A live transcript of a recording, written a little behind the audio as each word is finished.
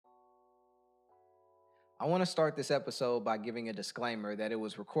I want to start this episode by giving a disclaimer that it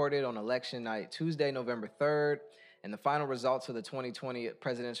was recorded on election night, Tuesday, November 3rd, and the final results of the 2020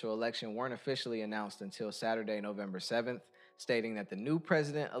 presidential election weren't officially announced until Saturday, November 7th, stating that the new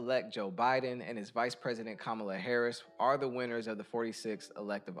president-elect Joe Biden and his vice president Kamala Harris are the winners of the 46th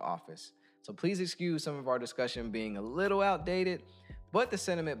elective office. So please excuse some of our discussion being a little outdated, but the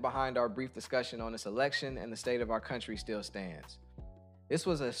sentiment behind our brief discussion on this election and the state of our country still stands. This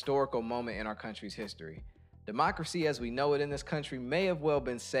was a historical moment in our country's history. Democracy as we know it in this country may have well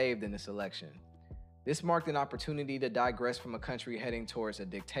been saved in this election. This marked an opportunity to digress from a country heading towards a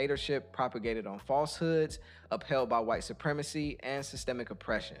dictatorship propagated on falsehoods, upheld by white supremacy and systemic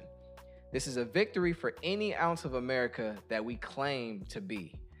oppression. This is a victory for any ounce of America that we claim to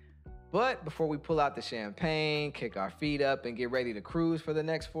be. But before we pull out the champagne, kick our feet up, and get ready to cruise for the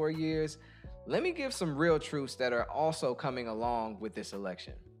next 4 years, let me give some real truths that are also coming along with this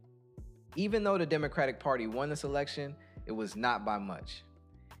election. Even though the Democratic Party won this election, it was not by much.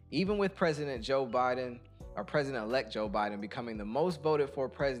 Even with President-elect Joe Biden becoming the most voted for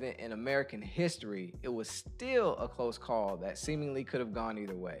president in American history, it was still a close call that seemingly could have gone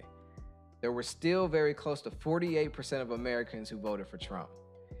either way. There were still very close to 48% of Americans who voted for Trump.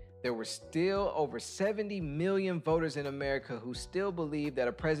 There were still over 70 million voters in America who still believe that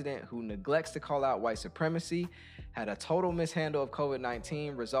a president who neglects to call out white supremacy, had a total mishandle of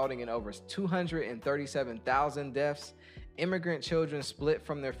COVID-19 resulting in over 237,000 deaths, immigrant children split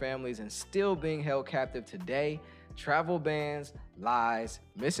from their families and still being held captive today, travel bans, lies,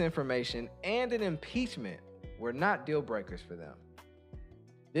 misinformation, and an impeachment were not deal breakers for them.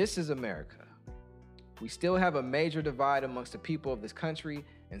 This is America. We still have a major divide amongst the people of this country,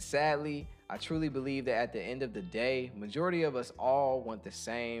 and sadly, I truly believe that at the end of the day, majority of us all want the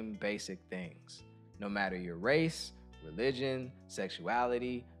same basic things. No matter your race, religion,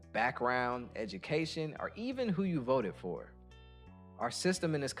 sexuality, background, education, or even who you voted for. Our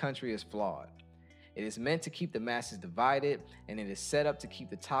system in this country is flawed. It is meant to keep the masses divided, and it is set up to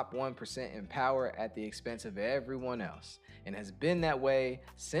keep the top 1% in power at the expense of everyone else, and has been that way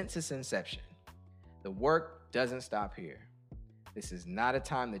since its inception. The work doesn't stop here. This is not a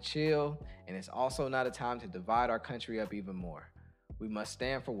time to chill, and it's also not a time to divide our country up even more. We must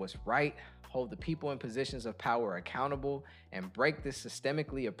stand for what's right, hold the people in positions of power accountable, and break this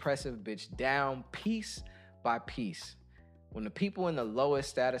systemically oppressive bitch down piece by piece. When the people in the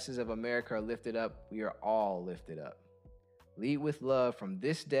lowest statuses of America are lifted up, we are all lifted up. Lead with love from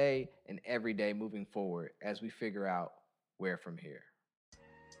this day and every day moving forward as we figure out where from here.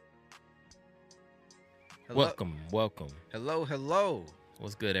 Hello. Welcome. Hello.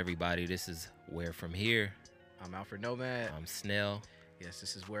 What's good, everybody? This is Where From Here. I'm Alfred Nomad. I'm Snell. Yes,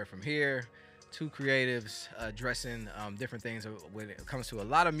 this is Where From Here. Two creatives addressing different things when it comes to a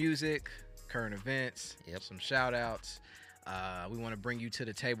lot of music, current events, some shout outs. We want to bring you to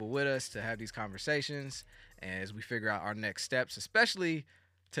the table with us to have these conversations as we figure out our next steps, especially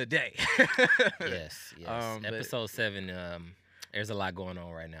today. Yes. Episode 7, there's a lot going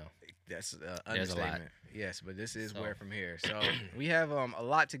on right now. That's an understatement. Yes, but this is Where From Here. So we have a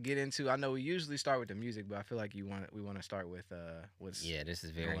lot to get into. I know we usually start with the music, but I feel like we want to start with what's this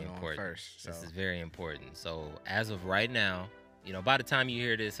is very important first. This is very important. So as of right now, by the time you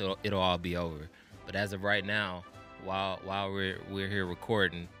hear this, it'll all be over. But as of right now, while we're here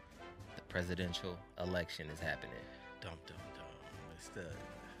recording, the presidential election is happening. Dum dum dum. It's the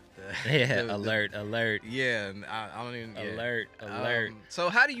alert. Yeah, I don't even. Alert. So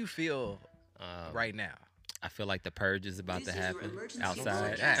how do you feel right now? I feel like the purge is about to happen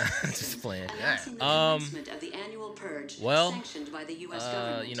outside. Just playing. Of the annual purge sanctioned by the US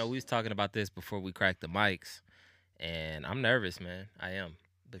government. We was talking about this before we cracked the mics, and I'm nervous, man. I am,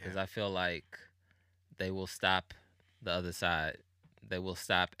 because I feel like they will stop the other side. They will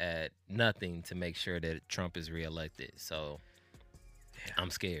stop at nothing to make sure that Trump is reelected. So I'm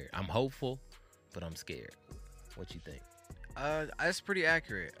scared. I'm hopeful, but I'm scared. What you think? That's pretty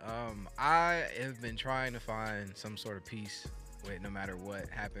accurate. I have been trying to find some sort of peace with no matter what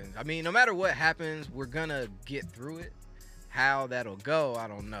happens. I mean, no matter what happens, we're gonna get through it. How that'll go, I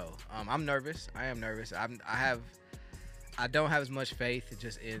don't know. I'm nervous. I am nervous. I don't have as much faith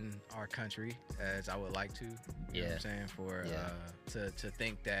just in our country as I would like to. You know what I'm saying? To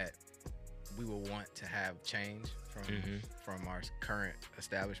think that we will want to have change from our current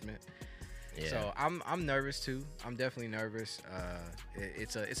establishment. Yeah. So I'm nervous too. I'm definitely nervous.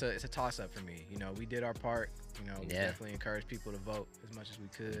 It's a toss up for me. We did our part. We definitely encouraged people to vote as much as we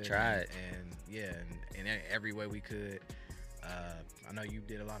could. We tried. And in every way we could. I know you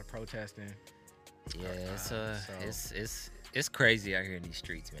did a lot of protesting. Yeah, It's crazy out here in these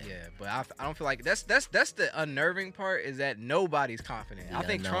streets, man. Yeah, but I don't feel like that's the unnerving part is that nobody's confident. I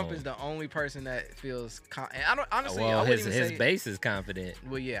think Trump is the only person that feels I don't honestly. Well, his base is confident.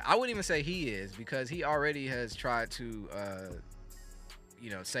 Well, yeah, I wouldn't even say he is because he already has tried to,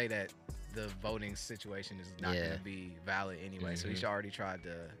 say that the voting situation is not going to be valid anyway. So he's already tried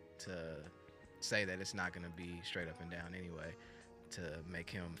to say that it's not going to be straight up and down anyway to make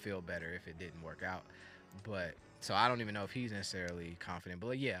him feel better if it didn't work out. But so I don't even know if he's necessarily confident.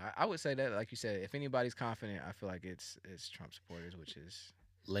 But yeah, I would say that, like you said, if anybody's confident, I feel like it's Trump supporters, which is.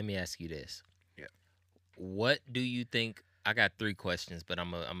 Let me ask you this. Yeah. What do you think? I got 3 questions, but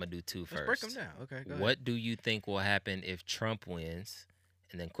I'm gonna do 2 first. Let's break them down. Okay. Go ahead. What do you think will happen if Trump wins?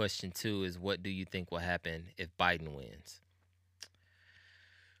 And then question 2 is, what do you think will happen if Biden wins?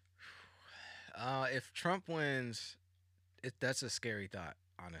 If Trump wins, that's a scary thought,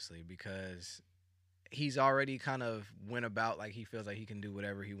 honestly, because he's already kind of went about like he feels like he can do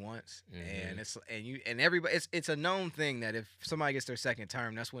whatever he wants, and everybody, it's a known thing that if somebody gets their second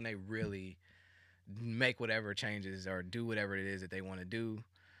term, that's when they really make whatever changes or do whatever it is that they want to do,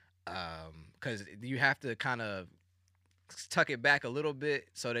 because you have to kind of tuck it back a little bit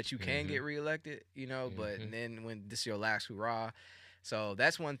so that you can get reelected, but then when this is your last hurrah. So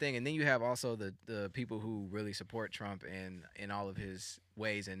that's one thing. And then you have also the people who really support Trump in all of his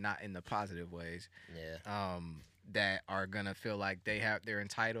ways and not in the positive ways. Yeah. That are going to feel like they're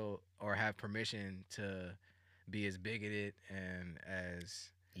entitled or have permission to be as bigoted and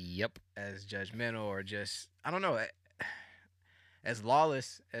as judgmental or just, I don't know, as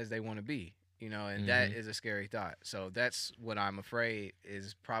lawless as they want to be. And that is a scary thought. So that's what I'm afraid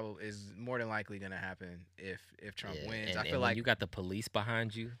is more than likely going to happen if Trump wins. And, I feel like you got the police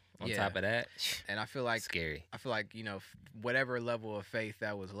behind you on top of that. And I feel like scary. I feel like whatever level of faith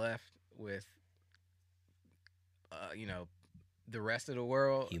that was left with, the rest of the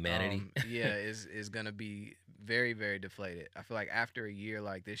world, humanity, is going to be very, very deflated. I feel like after a year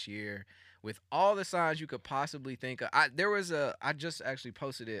like this year, with all the signs you could possibly think of, I just actually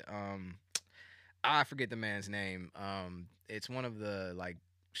posted it. I forget the man's name. It's one of the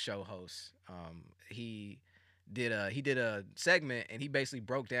show hosts. He did a segment and he basically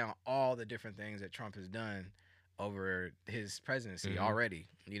broke down all the different things that Trump has done over his presidency already.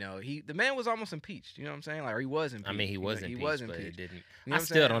 The man was almost impeached. You know what I'm saying? Or he was impeached. I mean, he was impeached, but it didn't. I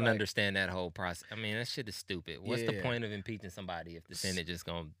still don't understand that whole process. I mean, that shit is stupid. What's the point of impeaching somebody if the Senate just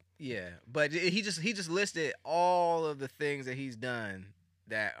gonna? Yeah, but he just listed all of the things that he's done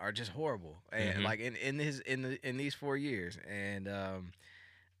that are just horrible, and in these 4 years, and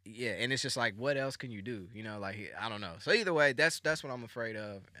and it's just like, what else can you do? I don't know. So either way, that's what I'm afraid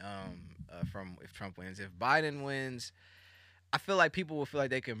of. From if Trump wins, if Biden wins, I feel like people will feel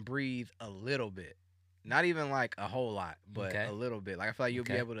like they can breathe a little bit, not even like a whole lot, but a little bit. Like I feel like you'll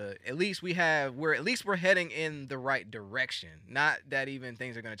be able to. At least we're heading in the right direction. Not that even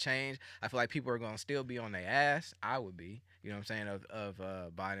things are gonna change. I feel like people are gonna still be on their ass. I would be. You know what I'm saying, of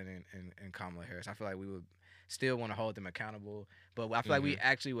Biden and Kamala Harris. I feel like we would still want to hold them accountable. But I feel like we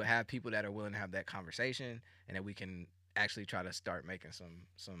actually would have people that are willing to have that conversation and that we can actually try to start making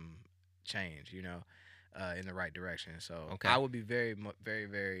some change, in the right direction. So I would be very, very,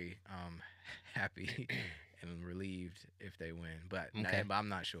 very happy and relieved if they win. But I'm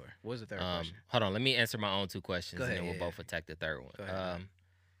not sure. What was the third question? Hold on. Let me answer my own 2 questions, Go ahead, and then we'll both attack the third one. Go ahead,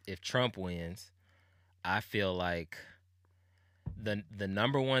 if Trump wins, I feel like the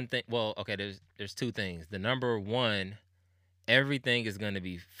number one thing, there's 2 things. The number one, everything is going to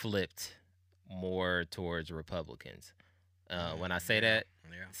be flipped more towards Republicans. When I say that,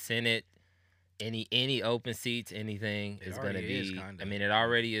 Senate, any open seats, anything is going to be, I mean, it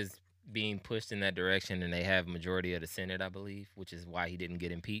already is being pushed in that direction, and they have majority of the Senate, I believe, which is why he didn't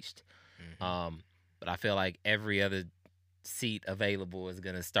get impeached. But I feel like every other seat available is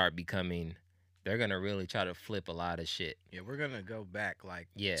going to start becoming, they're going to really try to flip a lot of shit. Yeah, we're going to go back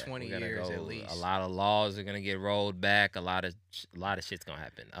 20 years at least. A lot of laws are going to get rolled back. A lot of shit's going to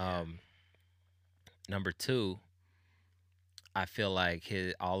happen. Number 2, I feel like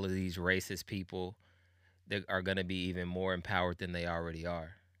all of these racist people, they are going to be even more empowered than they already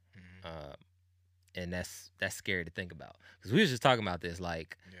are. And that's scary to think about. Because we were just talking about this,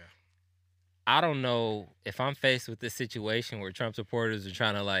 I don't know if I'm faced with this situation where Trump supporters are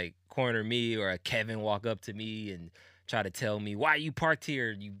trying to corner me, or a Kevin walk up to me and try to tell me, why you parked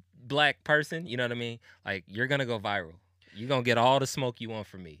here, you black person? You know what I mean? You're going to go viral. You're going to get all the smoke you want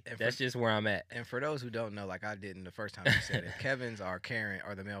from me. That's just where I'm at. And for those who don't know, like I didn't the first time you said it, Kevins are Karen,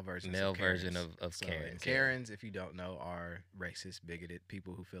 or the male version of Karens. Karens, if you don't know, are racist, bigoted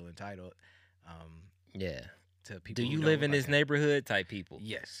people who feel entitled. Yeah. to people. Do you who live don't in look this like him. neighborhood type people?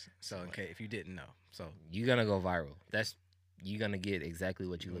 Yes. So okay, if you didn't know, so You're gonna go viral. You're gonna get exactly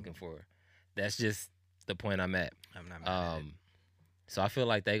what you're looking for. That's just the point I'm at. I'm not mad at it. So I feel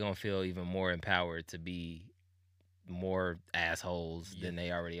like they're gonna feel even more empowered to be more assholes than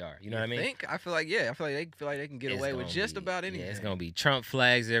they already are. You know what I mean? I feel like they feel like they can get away with just about anything. Yeah, it's gonna be Trump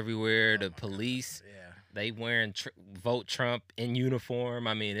flags everywhere. Oh The my police, God. Yeah. they wearing vote Trump in uniform.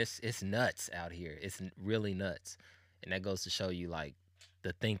 I mean, it's nuts out here. It's really nuts, and that goes to show you like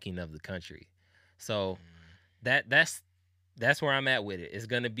the thinking of the country. So that's where I'm at with it. It's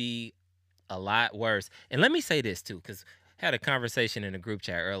gonna be a lot worse. And let me say this too, because I had a conversation in a group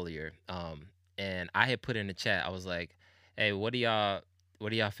chat earlier. And I had put in the chat, I was like, hey, what are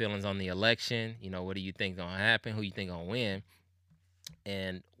y'all feelings on the election? You know, what do you think gonna happen? Who you think gonna win?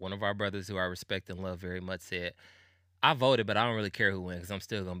 And one of our brothers who I respect and love very much said, I voted, but I don't really care who wins because I'm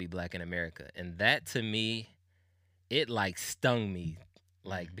still gonna be black in America. And that to me, it like stung me.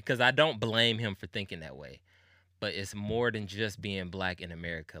 Like, because I don't blame him for thinking that way. But it's more than just being black in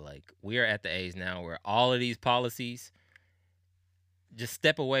America. Like, we are at the age now where all of these policies, just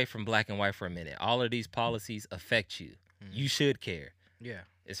step away from black and white for a minute. All of these policies affect you. You should care. Yeah.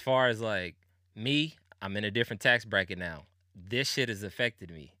 As far as like me, I'm in a different tax bracket now. This shit has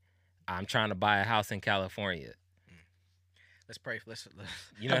affected me. I'm trying to buy a house in California. Let's pray. Let's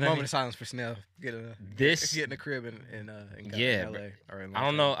You know have what a I moment mean? of silence for Snell. Get in a crib in Yeah, LA or in I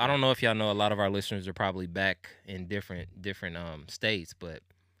don't know. I don't know if y'all know. A lot of our listeners are probably back in different states, but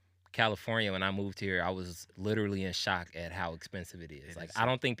California, when I moved here, I was literally in shock at how expensive it is. I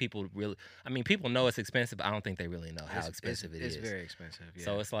don't think people really. I mean, people know it's expensive, but I don't think they really know how expensive it is. It's very expensive. Yeah.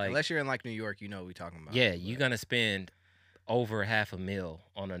 So it's like, unless you're in like New York, you know what we're talking about. yeah, you're gonna spend over $500,000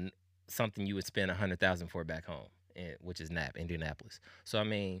 on something you would spend $100,000 for back home, which is Indianapolis. So I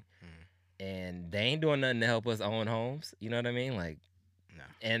mean, and they ain't doing nothing to help us own homes. You know what I mean? Like, no.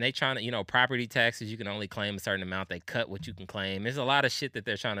 And they trying to, property taxes, you can only claim a certain amount. They cut what you can claim. There's a lot of shit that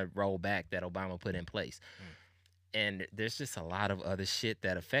they're trying to roll back that Obama put in place. And there's just a lot of other shit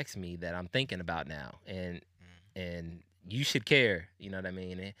that affects me that I'm thinking about now. And you should care, you know what I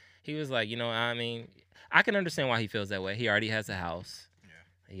mean? And he was like, I can understand why he feels that way. He already has a house.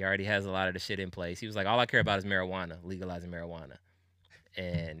 Yeah. He already has a lot of the shit in place. He was like, all I care about is marijuana, legalizing marijuana.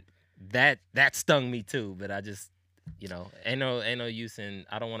 And that stung me too, but I just, ain't no use in,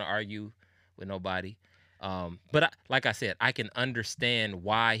 I don't want to argue with nobody. But like I said, I can understand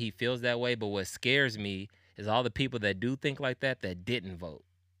why he feels that way, but what scares me is all the people that do think like that didn't vote.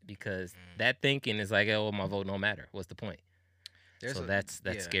 Because that thinking is like, oh, my vote don't matter. What's the point? That's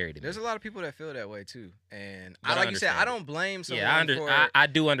scary to me. There's a lot of people that feel that way too, and like you said, I don't blame someone. I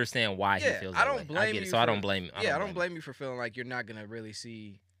do understand why he feels that way. I don't blame you. So I don't blame. I don't blame you for feeling like you're not gonna really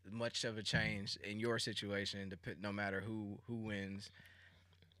see much of a change in your situation, no matter who wins.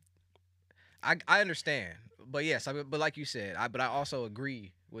 I understand, but yes, but like you said, I also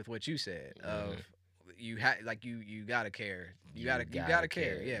agree with what you said. Of you gotta care. You gotta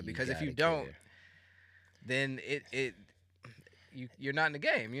care. Yeah, because if you don't, then you're not in the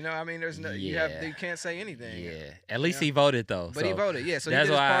game. You know, I mean, there's no you can't say anything. Yeah, at least he voted though. But he voted. Yeah, so he did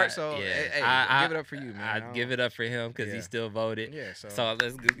his part. So I give it up for you, man. I give it up for him because he still voted. Yeah. So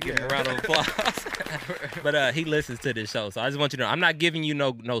let's give him a round of applause. But he listens to this show, so I just want you to know, I'm not giving you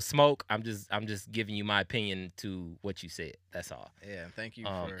no smoke. I'm just giving you my opinion to what you said. That's all. Yeah. Thank you.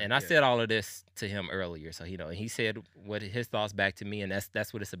 And I said all of this to him earlier, so he said what his thoughts back to me, and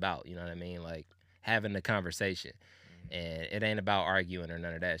that's what it's about. You know what I mean? Like having the conversation. And it ain't about arguing or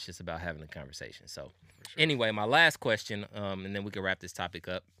none of that. It's just about having a conversation. So, anyway, my last question, and then we can wrap this topic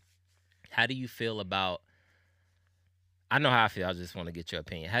up. How do you feel about? I know how I feel. I just want to get your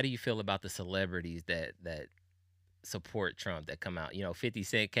opinion. How do you feel about the celebrities that support Trump that come out? 50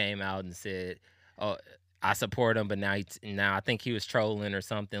 Cent came out and said, "Oh, I support him," but now I think he was trolling or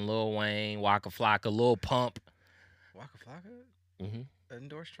something. Lil Wayne, Waka Flocka, Lil Pump. Waka Flocka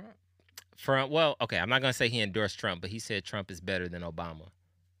endorsed Trump. Okay, I'm not going to say he endorsed Trump, but he said Trump is better than Obama.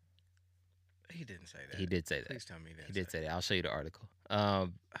 He didn't say that. He did say that. Please tell me he did say that. I'll show you the article.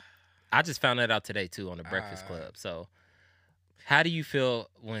 I just found that out today, too, on the Breakfast Club. So how do you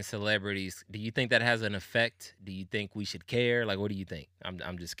feel when celebrities, do you think that has an effect? Do you think we should care? Like, what do you think?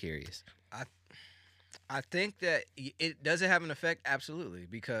 I'm just curious. I think that it doesn't have an effect, absolutely,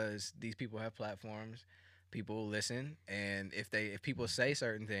 because these people have platforms. People listen, and if people say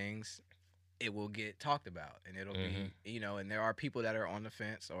certain things, it will get talked about, and it'll be, and there are people that are on the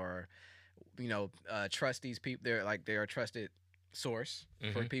fence or, trust these people. They're a trusted source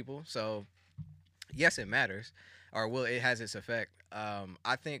for people. So yes, it matters, or it has its effect.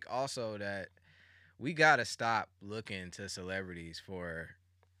 I think also that we gotta stop looking to celebrities for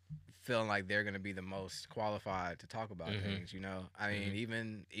feeling like they're gonna be the most qualified to talk about things. You know, I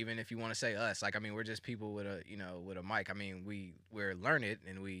mean, even if you want to say us, like, I mean, we're just people with a with a mic. I mean, we're learned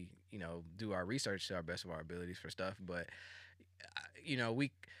and we do our research to our best of our abilities for stuff, but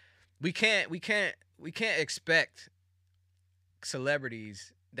we can't expect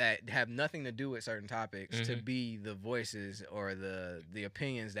celebrities that have nothing to do with certain topics to be the voices or the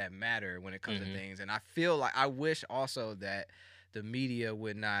opinions that matter when it comes to things. And I feel like I wish also that the media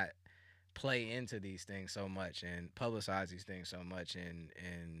would not play into these things so much and publicize these things so much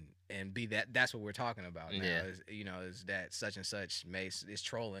and be that's what we're talking about now. Is that such and such is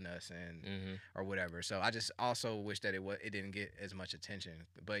trolling us and or whatever. So I just also wish that it didn't get as much attention.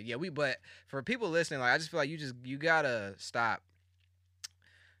 But yeah, but for people listening, like, I just feel like you gotta stop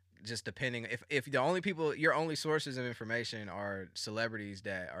just depending if the only people, your only sources of information are celebrities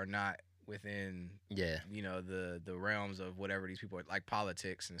that are not within the realms of whatever these people are, like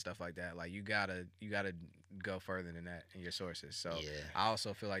politics and stuff like that. Like, you gotta go further than that in your sources. So I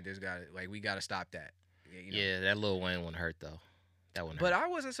also feel like we gotta stop that. Yeah, that Lil Wayne one hurt though. That one hurt. But I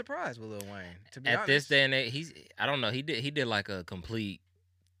wasn't surprised with Lil Wayne, to be honest. At this day and age, I don't know, he did like a complete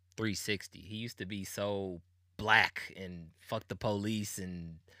 360. He used to be so black and fuck the police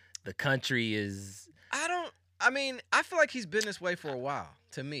and the country is. I feel like he's been this way for a while,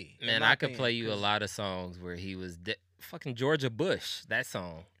 to me. Man, I could play you a lot of songs where he was fucking Georgia Bush, that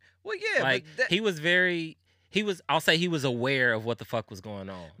song. Well, yeah, like, but I'll say he was aware of what the fuck was going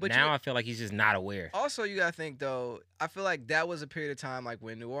on. But now I feel like he's just not aware. Also, you gotta think though, I feel like that was a period of time like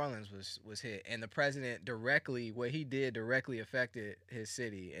when New Orleans was hit, and the president what he did directly affected his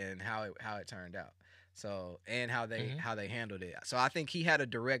city and how it turned out. So, and how they handled it. So I think he had a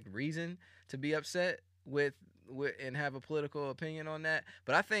direct reason to be upset with and have a political opinion on that.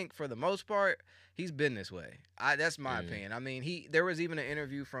 But I think for the most part, he's been this way. That's my opinion. I mean, there was even an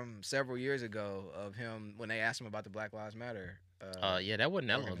interview from several years ago of him when they asked him about the Black Lives Matter. Yeah, that wasn't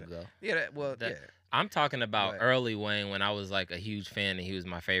that long ago. Yeah, I'm talking about early Wayne when I was like a huge fan and he was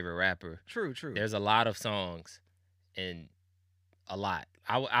my favorite rapper. True. There's a lot of songs and a lot.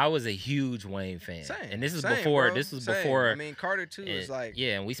 I was a huge Wayne fan. And this is before. Bro. This was before. I mean, Carter 2 is like.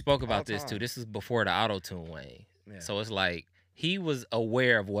 Yeah, and we spoke about this too. This is before the auto-tune Wayne. Yeah. So it's like he was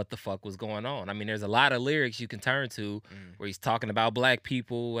aware of what the fuck was going on. I mean, there's a lot of lyrics you can turn to where he's talking about black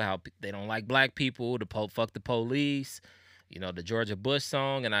people, how they don't like black people, fuck the police, the Georgia Bush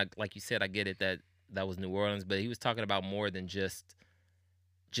song. And like you said, I get it that was New Orleans, but he was talking about more than just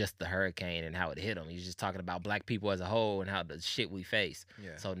the hurricane and how it hit him. He's just talking about black people as a whole and how the shit we face.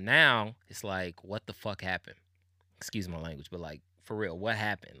 Yeah. So now it's like, what the fuck happened? Excuse my language, but like, for real, what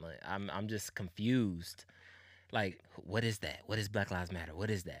happened? Like, I'm just confused. Like, what is that? What is Black Lives Matter? What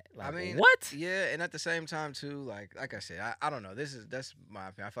is that? Like, I mean, what? Yeah, and at the same time too, like I said, I don't know. That's my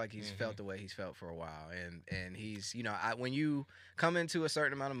opinion. I feel like he's felt the way he's felt for a while, and he's when you come into a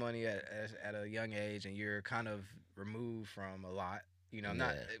certain amount of money at a young age and you're kind of removed from a lot.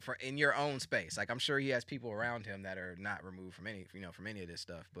 Not in your own space. Like, I'm sure he has people around him that are not removed from any of this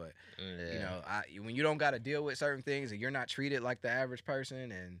stuff. But when you don't got to deal with certain things and you're not treated like the average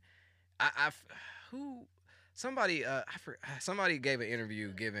person, and somebody gave an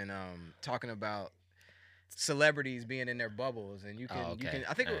interview talking about celebrities being in their bubbles, and you can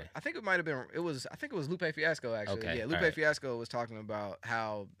I think it might have been it was Lupe Fiasco actually. Okay. Yeah, Lupe Fiasco was talking about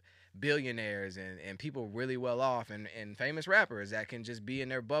how billionaires and people really well off and famous rappers that can just be in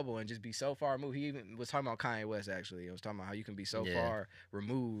their bubble and just be so far removed. He even was talking about Kanye West actually. He was talking about how you can be so far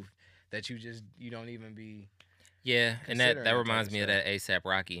removed that you don't even be. Yeah, and that reminds me of that A$AP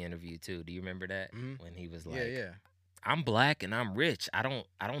Rocky interview too. Do you remember that when he was like, "Yeah, I'm black and I'm rich. I don't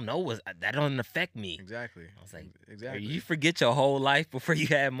know that doesn't affect me." Exactly. I was like, exactly. You forget your whole life before you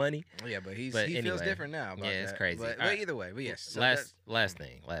had money. Yeah, but he feels different now. About it's crazy. But either way, but yes. So last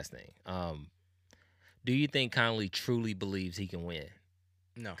thing. Do you think Conley truly believes he can win?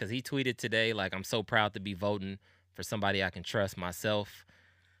 No. Because he tweeted today, like, I'm so proud to be voting for somebody I can trust myself.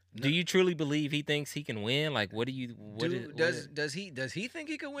 No. Do you truly believe he thinks he can win? Like, does he think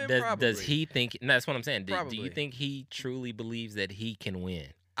he can win? Probably. Does he think? No, that's what I'm saying. Do you think he truly believes that he can win?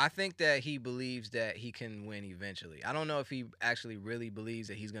 I think that he believes that he can win eventually. I don't know if he actually really believes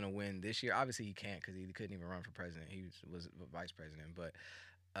that he's going to win this year. Obviously, he can't because he couldn't even run for president. He was vice president, but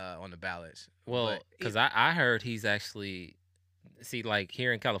on the ballots. Well, because I heard he's actually. See, like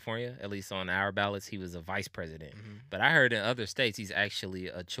here in California, at least on our ballots, he was a vice president. Mm-hmm. But I heard in other states, he's actually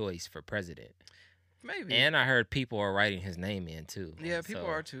a choice for president. Maybe. And I heard people are writing his name in too. Yeah, people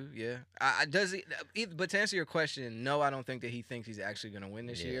are too. Yeah. But to answer your question, no, I don't think that he thinks he's actually going to win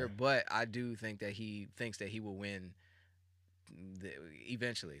this year. But I do think that he thinks that he will win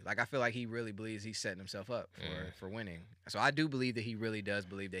eventually. Like I feel like he really believes he's setting himself up for winning. So I do believe that he really does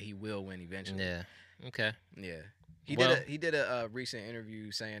believe that he will win eventually. Yeah. Okay. Yeah. He did a recent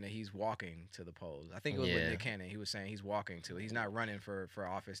interview saying that he's walking to the polls. I think it was with Nick Cannon. He was saying he's walking to it. He's not running for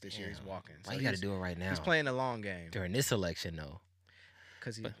office this year. He's walking. Why you got to do it right now? He's playing the long game during this election, though.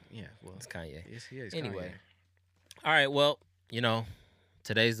 Because it's Kanye. It's anyway. Kanye. All right. Well,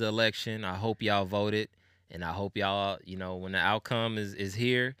 today's the election. I hope y'all voted, and I hope y'all, when the outcome is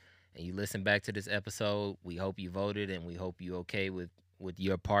here, and you listen back to this episode, we hope you voted, and we hope you okay with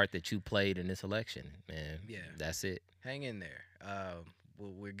your part that you played in this election, man. Yeah. That's it. Hang in there.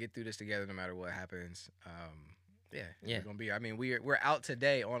 We'll get through this together no matter what happens. We're gonna be. I mean, we're out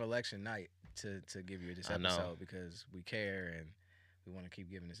today on election night to give you this episode because we care and we want to keep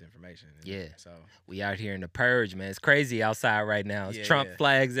giving this information. So we out here in the purge, man. It's crazy outside right now. It's Trump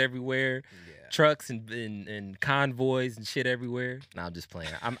flags everywhere, trucks and convoys and shit everywhere. No, I'm just playing.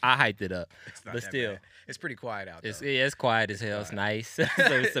 I hyped it up, but still, bad. It's pretty quiet out there. It's quiet as hell. It's nice. So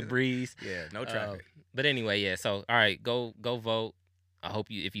it's a breeze. Yeah, no traffic. But anyway, so all right, go vote. I hope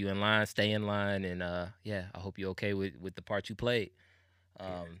if you in line, stay in line, and I hope you're okay with the part you played.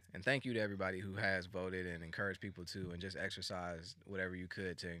 And thank you to everybody who has voted and encouraged people to, and just exercise whatever you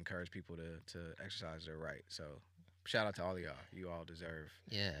could to encourage people to exercise their right. So shout out to all of y'all. You all deserve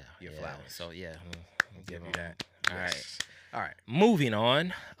your flowers. So I'll give you that. All right. Moving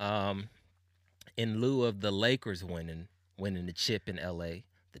on. In lieu of the Lakers winning the chip in LA,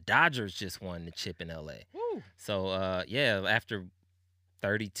 the Dodgers just won the chip in LA. Woo. So after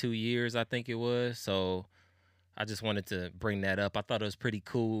 32 years, I think it was. So I just wanted to bring that up. I thought it was pretty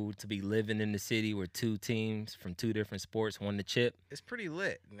cool to be living in the city where two teams from two different sports won the chip. It's pretty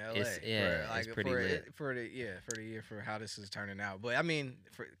lit in LA. It's pretty lit for the year for how this is turning out. But I mean,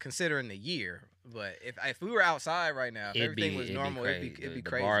 considering the year. But if we were outside right now, if everything was normal, it'd be crazy.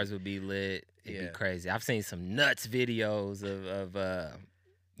 The bars would be lit. It'd be crazy. I've seen some nuts videos of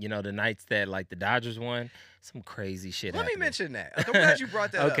the nights that like the Dodgers won. Some crazy shit happening. Let me mention that. I'm glad you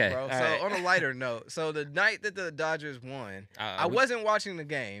brought that okay, up, bro. So on a lighter note, so the night that the Dodgers won, I wasn't watching the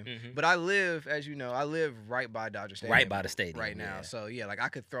game, but I live, as you know, right by Dodger Stadium. Right by the stadium. Right now. So like I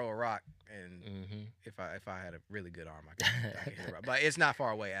could throw a rock and if I had a really good arm, I could hit a rock. But it's not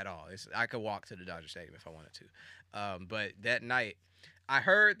far away at all. I could walk to the Dodger Stadium if I wanted to. But that night I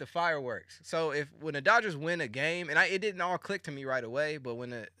heard the fireworks. So when the Dodgers win a game, and it didn't all click to me right away, but when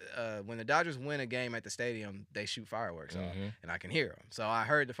the Dodgers win a game at the stadium, they shoot fireworks off, and I can hear them. So I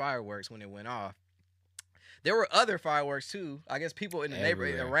heard the fireworks when it went off. There were other fireworks too. I guess people in the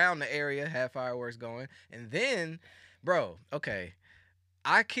neighborhood around the area had fireworks going. And then, bro, okay,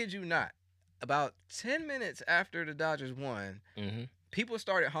 I kid you not, about 10 minutes after the Dodgers won, people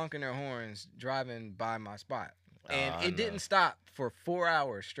started honking their horns driving by my spot. And it didn't stop for 4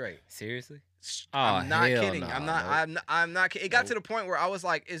 hours straight. Seriously? I'm not kidding. No, I'm not kidding. It got to the point where I was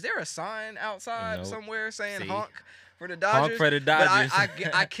like, is there a sign outside somewhere saying honk for the Dodgers? Honk for the Dodgers.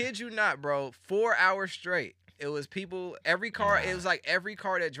 But I kid you not, bro. 4 hours straight. It was people, every car, it was like every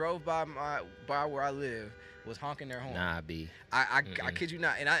car that drove by where I live was honking their horn. Nah, B. I kid you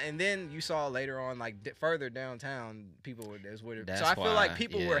not. And then you saw later on, like further downtown, people were there. So I feel like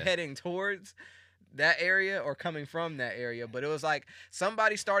people were heading towards that area or coming from that area, but it was like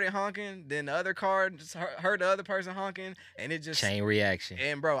somebody started honking, then the other car just heard the other person honking, and it just chain reaction.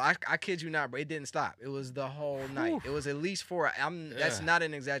 And bro, I kid you not, bro, it didn't stop. It was the whole night. It was at least 4. That's not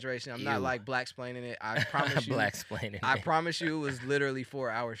an exaggeration. I'm not like black-splaining it. I promise you. Black-splaining. I promise you, it was literally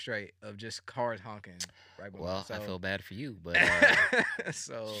 4 hours straight of just cars honking. Right. Well, I feel bad for you, but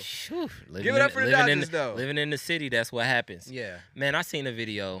so give it up for the Dodgers, though. Living in the city, that's what happens. Yeah, man, I seen a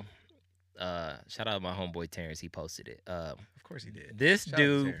video. Shout out my homeboy Terrence. He posted it. Of course he did. This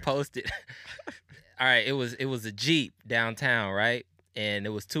dude posted. All right, it was a Jeep downtown, right? And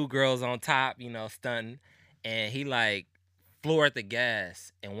there was 2 girls on top, stunting, and he like floored the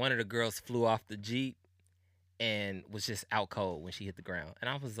gas, and one of the girls flew off the Jeep and was just out cold when she hit the ground. And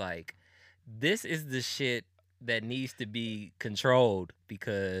I was like, this is the shit that needs to be controlled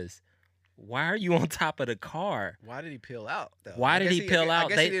because. Why are you on top of the car? Why did he peel out, though? Why did he peel out? I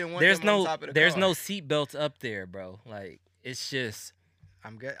guess he didn't want there's them on top of the there's car. no seat belts up there, bro. Like it's just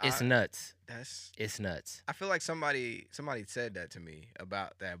it's nuts. It's nuts. I feel like somebody said that to me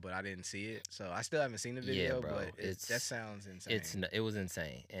about that, but I didn't see it. So I still haven't seen the video, bro, but that sounds insane. It was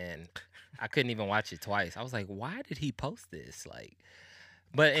insane. And I couldn't even watch it twice. I was like, why did he post this? Like,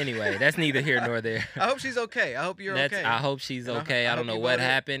 But anyway, that's neither here nor there. I hope she's okay. I hope you're okay. I hope she's okay. I don't know hope you what voted.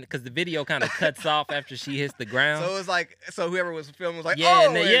 happened because the video kind of cuts off after she hits the ground. So it was like, whoever was filming was like, Yeah,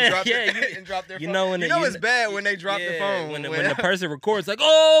 oh, and dropped their phone. you know when it's bad when they drop the phone. when the person records like,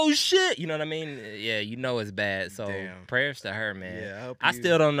 oh shit, you know what I mean? Yeah, you know it's bad. So Damn. prayers to her, man. Yeah, I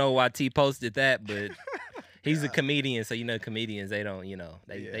still don't know why T posted that, but he's a comedian, so you know comedians they don't,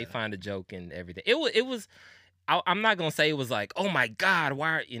 they find a joke in everything. It was. I'm not gonna say it was like, oh my God,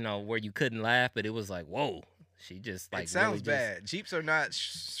 why, where you couldn't laugh, but it was like, whoa, she just like. It sounds really bad. Jeeps are not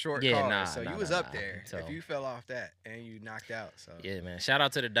short Yeah, cars, nah, you nah, was nah, up nah. there. So- If you fell off that and you knocked out, so Yeah, man. Shout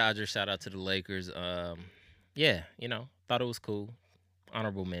out to the Dodgers. Shout out to the Lakers. Yeah, thought it was cool.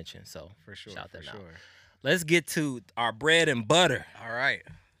 Honorable mention. So for sure, shout for them sure. out. Let's get to our bread and butter. All right,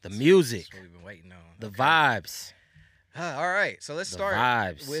 The music, that's what we've been waiting on. the Okay. vibes. All right, so let's The start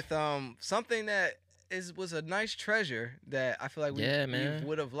vibes. with something that was a nice treasure that I feel like we man.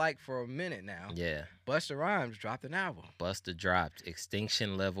 would have liked for a minute now. Yeah, Busta Rhymes dropped an album. Busta dropped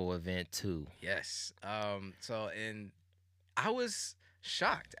Extinction Level Event 2. Yes. And I was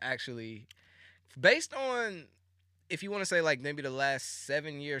shocked actually, based on, if you want to say like maybe the last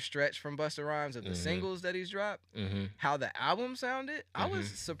 7-year stretch from Busta Rhymes of the singles that he's dropped, Mm-hmm. how the album sounded. I was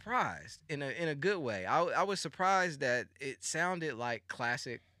surprised in a good way. I was surprised that it sounded like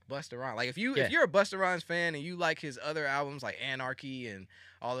classic Busta Rhymes. Like if you're a Busta Rhymes fan and you like his other albums like Anarchy and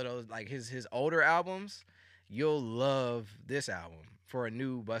all of those, like his older albums, you'll love this album for a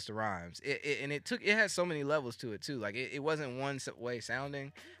new Busta Rhymes. It had so many levels to it too. Like it wasn't one way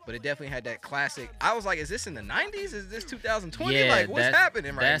sounding, but it definitely had that classic. I was like, is this in the 90s? Is this 2020? Yeah, like what's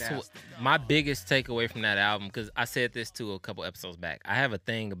happening right that's now? What, my biggest takeaway from that album, because I said this too a couple episodes back. I have a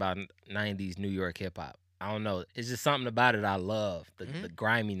thing about 90s New York hip hop. I don't know. It's just something about it I love. The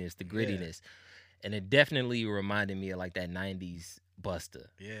griminess, the grittiness. And it definitely reminded me of like that 90s Busta.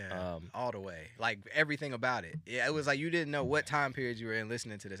 Yeah, all the way. Like everything about it. Yeah, it was like you didn't know what time period you were in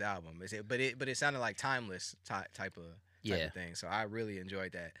listening to this album. But it sounded like timeless type of thing. So I really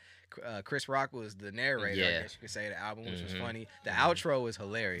enjoyed that. Chris Rock was the narrator, I guess you could say, the album, which was funny. The outro was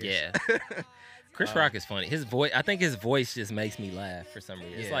hilarious. Yeah. Chris Rock is funny. His voice, I think his voice just makes me laugh for some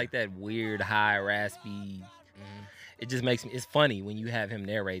reason. It's Yeah. like that weird, high, raspy. It just makes me. It's funny when you have him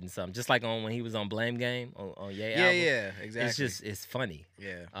narrating something, just like when he was on Blame Game on Ye album. Yeah, exactly. It's funny.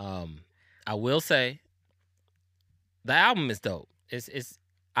 Yeah. I will say, the album is dope.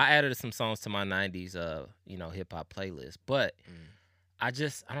 I added some songs to my '90s, hip hop playlist, but I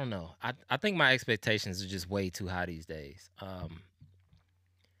don't know. I think my expectations are just way too high these days.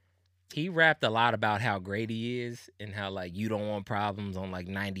 He rapped a lot about how great he is and how like you don't want problems on like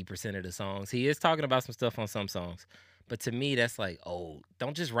 90% of the songs. He is talking about some stuff on some songs, but to me that's like, oh,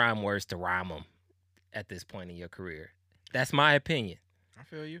 don't just rhyme words to rhyme them at this point in your career. That's my opinion. I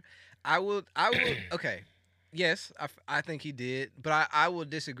feel you. I will. Okay. Yes, I think he did, but I will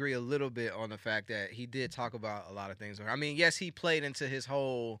disagree a little bit on the fact that he did talk about a lot of things. I mean, yes, he played into his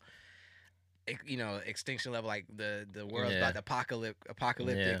whole, extinction level, like the world's about the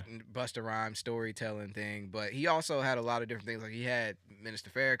apocalyptic Busta Rhymes storytelling thing. But he also had a lot of different things. Like he had Minister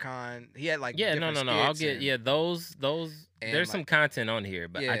Farrakhan. He had like no. I'll get those. and, There's like, some content on here,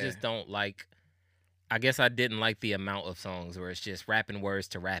 but I Yeah. just don't like. I guess I didn't like the amount of songs where it's just rapping words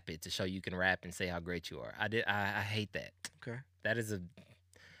to rap it to show you can rap and say how great you are. I hate that. Okay. That is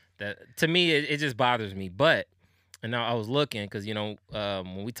to me it just bothers me. But and now I was looking because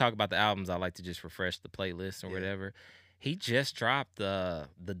when we talk about the albums, I like to just refresh the playlist or whatever. He just dropped the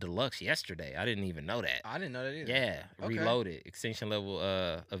deluxe yesterday. I didn't even know that. I didn't know that either. Yeah, Okay. Reloaded, Extinction Level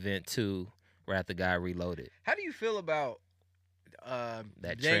Event 2, Rap the Guy Reloaded. How do you feel about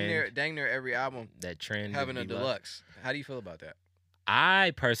That dang near every album That trend of having a deluxe? How do you feel about that?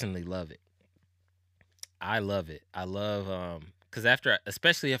 I personally love it. I love it. I love because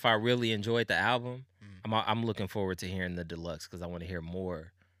especially if I really enjoyed the album, I'm looking forward to hearing the deluxe because I want to hear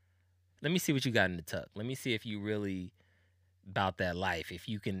more. Let me see what you got in the tuck. Let me see if you really about that life. If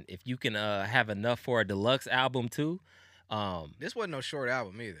you can have enough for a deluxe album too. This wasn't no short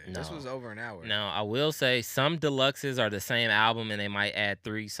album either. This No. was over an hour. Now I will say some deluxes are the same album and they might add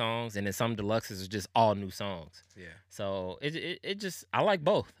 3 songs, and then some deluxes are just all new songs. Yeah. So it just I like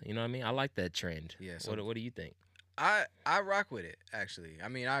both. You know what I mean? I like that trend. Yeah, so- What do you think? I rock with it, actually. I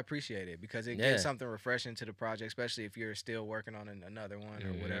mean, I appreciate it because it gives something refreshing to the project, especially if you're still working on another one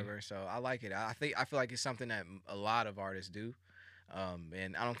or whatever. So I like it. I feel like it's something that a lot of artists do,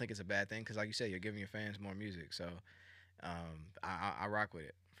 and I don't think it's a bad thing because, like you said, you're giving your fans more music. So I rock with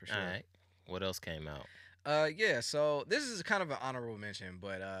it for sure. All right. What else came out? Yeah. So this is kind of an honorable mention,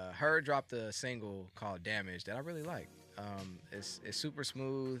 but Her dropped a single called "Damage" that I really like. It's super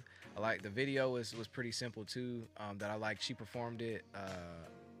smooth. I like the video was pretty simple too. That I like. She performed it.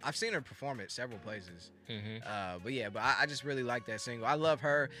 I've seen her perform it several places. But I just really like that single. I love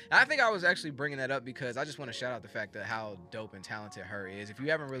her. And I think I was actually bringing that up because I just want to shout out the fact that how dope and talented her is. If you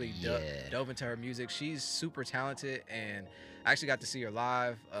haven't really dove into her music, she's super talented. And I actually got to see her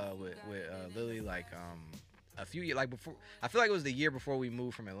live with Lily like a few years before. I feel like it was the year before we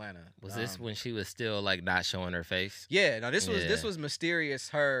moved from Atlanta. Was this when she was still like not showing her face? Yeah, no, this was mysterious.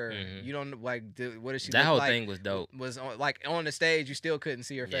 Her, you don't like what is she? That whole like? thing was dope. Was on, like on the stage, you still couldn't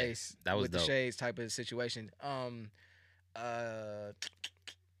see her face. That was with dope. The shades type of situation. I'm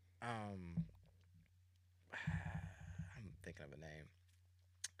thinking of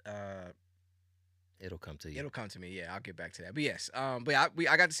a name. It'll come to you. It'll come to me. Yeah, I'll get back to that. But yes, I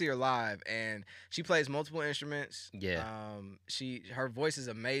got to see her live, and she plays multiple instruments. Yeah. Her voice is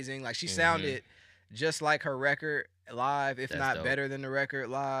amazing. Like she sounded just like her record live, if not dope. better than the record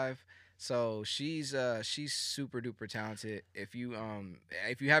live. So she's super duper talented. If you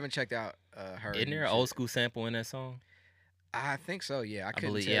haven't checked out her, isn't there an old school sample in that song? I think so. Yeah, I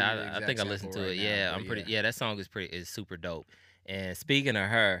believe. tell you the I think I listened to it. Yeah, I'm pretty. Yeah, that song is super dope. And speaking of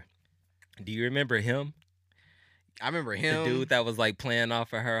her. Do you remember him? I remember him. The dude that was like playing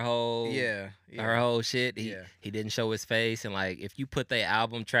off of her whole her whole shit. He didn't show his face, and like if you put the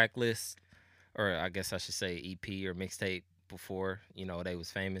album track list, or I guess I should say EP or mixtape before they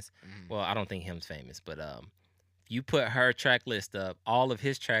was famous. Well, I don't think him's famous, but if you put her track list up, all of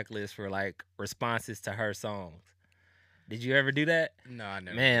his track lists were like responses to her songs. Did you ever do that? No, I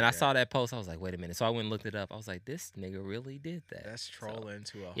never. Man, I saw that post. I was like, wait a minute. So I went and looked it up. I was like, this nigga really did that. That's trolling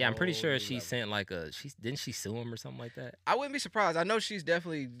to a whole I'm pretty sure she level. sent like didn't she sue him or something like that? I wouldn't be surprised. I know she's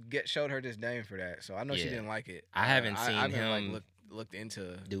definitely showed her disdain for that. So I know she didn't like it. I haven't seen him like, looked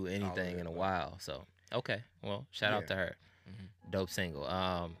into do anything in a while. So okay, well, shout out to her. Dope single.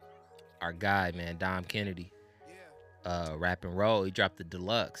 Our guy, man, Dom Kennedy. Rap and Roll. He dropped the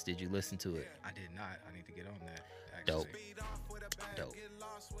deluxe. Did you listen to it? I did not. I need to get on that. Actually. Dope.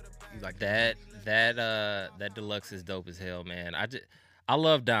 You like that deluxe is dope as hell, man. I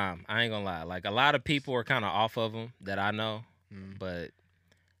love Dom. I ain't gonna lie. Like a lot of people are kind of off of him that I know, but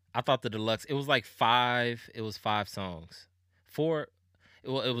I thought the deluxe. It was like 5. It was 5 songs. 4. It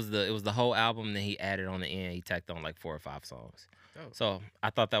was the whole album. Then he added on the end. He tacked on like 4 or 5 songs. Dope. So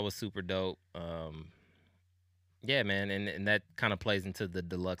I thought that was super dope. Yeah, man, and that kind of plays into the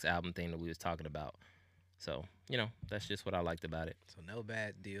deluxe album thing that we was talking about. So, that's just what I liked about it. So no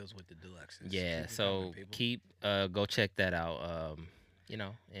bad deals with the deluxes. Yeah, so go check that out.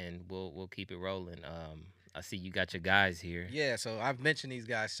 And we'll keep it rolling. I see you got your guys here. Yeah, so I've mentioned these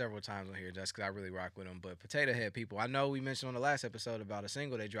guys several times on here just because I really rock with them. But Potato Head people, I know we mentioned on the last episode about a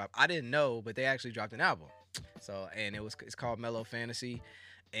single they dropped. I didn't know, but they actually dropped an album. So, and it's called Mellow Fantasy.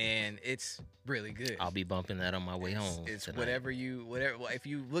 And it's really good. I'll be bumping that on my way home. It's tonight. whatever. If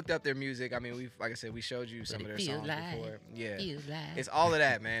you looked up their music, I mean, like I said, we showed you some of their songs before. Yeah, it's all of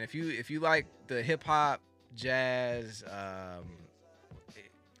that, man. If you like the hip hop, jazz,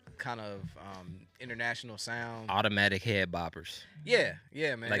 kind of international sound, automatic head boppers. Yeah,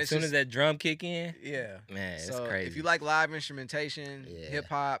 man. Like as soon as that drum kick in, man, it's crazy. If you like live instrumentation, hip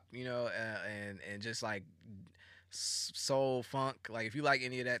hop, and just like soul funk, like if you like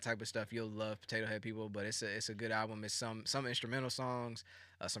any of that type of stuff, you'll love Potato Head people. But it's a good album. It's some instrumental songs,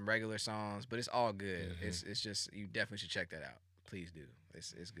 some regular songs, but it's all good. It's just, you definitely should check that out. Please do.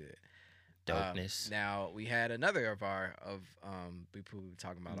 It's good. Dopeness. Now we had another of people we were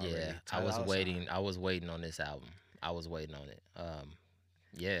talking about already. Yeah, I was waiting on this album. I was waiting on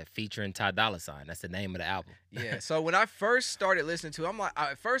it. Featuring Ty Dolla $ign. That's the name of the album. Yeah. So when I first started listening to it,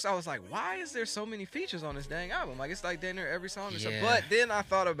 at first I was like, why is there so many features on this dang album? Like it's like damn near every song. But then I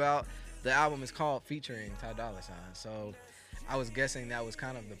thought about the album is called featuring Ty Dolla $ign. So I was guessing that was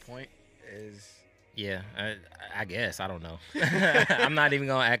kind of the point. Yeah, I guess. I don't know. I'm not even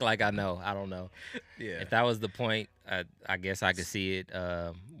going to act like I know. I don't know. Yeah. If that was the point, I guess I could see it.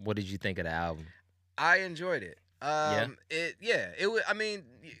 What did you think of the album? I enjoyed it. It was. I mean,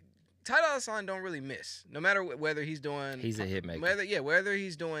 Ty Dolla $ign don't really miss. No matter whether he's doing, he's a hit maker. Whether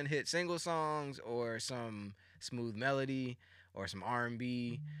he's doing hit single songs or some smooth melody or some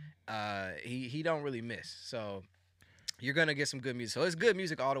R&B, he don't really miss. So you're gonna get some good music. So it's good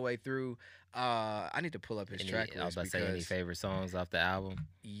music all the way through. I need to pull up his track list. I was about to say, any favorite songs off the album?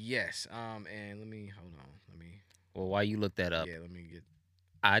 Yes. And let me hold on. Well, while you look that up, yeah, let me get.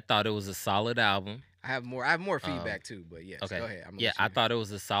 I thought it was a solid album. I have more feedback too, but yes. Okay. Go ahead. I thought it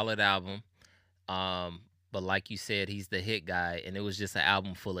was a solid album. But like you said, he's the hit guy, and it was just an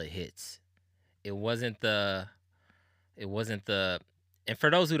album full of hits. It wasn't the It wasn't the. And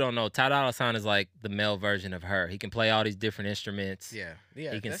for those who don't know, Ty Dolla $ign is like the male version of her. He can play all these different instruments. Yeah.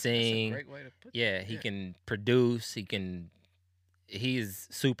 He can That's sing. a great way to put yeah, he can produce. He's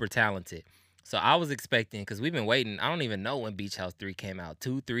super talented. So I was expecting, because we've been waiting. I don't even know when Beach House 3 came out.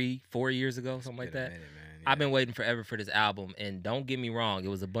 2, 3, 4 years ago, something like that. Minute, man. I've been waiting forever for this album, and don't get me wrong, it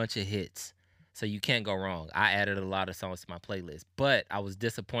was a bunch of hits. So you can't go wrong. I added a lot of songs to my playlist, but I was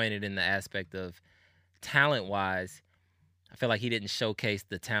disappointed in the aspect of talent-wise. I feel like he didn't showcase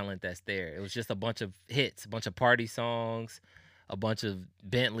the talent that's there. It was just a bunch of hits, a bunch of party songs, a bunch of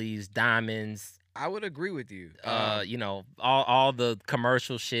Bentleys, Diamonds. I would agree with you. You know, all the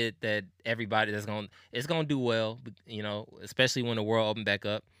commercial shit that everybody it's gonna do well. You know, especially when the world open back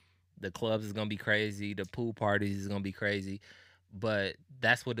up, the clubs is gonna be crazy, the pool parties is gonna be crazy. But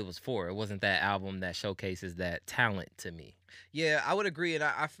that's what it was for. It wasn't that album that showcases that talent to me. Yeah, I would agree, and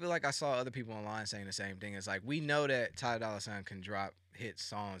I feel like I saw other people online saying the same thing. It's like, we know that Ty Dolla $ign can drop hit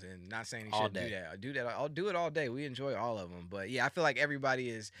songs, and not saying he should do that. I'll do it all day. We enjoy all of them, but yeah, I feel like everybody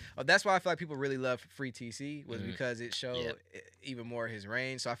is. That's why I feel like people really love Free TC was because it showed even more his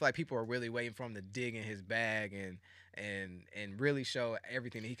range. So I feel like people are really waiting for him to dig in his bag and really show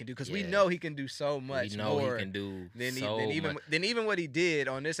everything that he can do, because we know he can do so much more. He can do than even what he did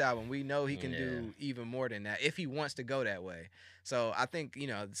on this album. We know he can do even more than that if he wants to go that way. So I think, you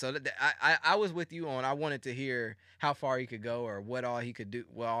know, so I was with you on, I wanted to hear how far he could go or what all he could do,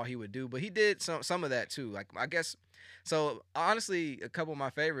 what all he would do, but he did some of that too. Like, I guess. So honestly, a couple of my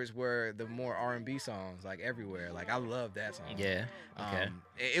favorites were the more R&B songs, like Everywhere. Like, I love that song. Yeah. Okay.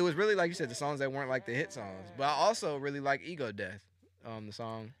 It was really, like you said, the songs that weren't like the hit songs. But I also really like Ego Death, the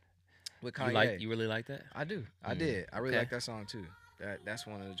song with Kanye. You really like that? I do. I did. I really like that song too. That's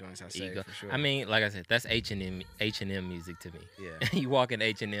one of the joints I say for sure. I mean, like I said, that's H&M music to me. Yeah. You walk in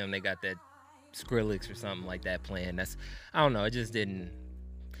H&M, they got that Skrillex or something like that playing. I don't know. It just didn't.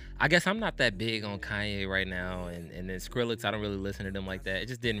 I guess I'm not that big on Kanye right now, and then Skrillex, I don't really listen to them like that. It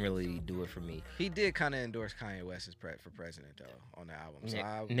just didn't really do it for me. He did kind of endorse Kanye West for president, though, on the album. So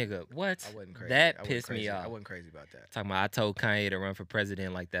nigga, what? I wasn't crazy. That pissed me off. I wasn't crazy about that. Talking about, I told Kanye to run for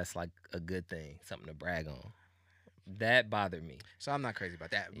president, like that's like a good thing, something to brag on. That bothered me. So I'm not crazy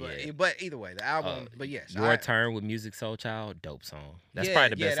about that. But either way, the album, but yes. Your Turn with Musiq Soulchild, dope song. That's probably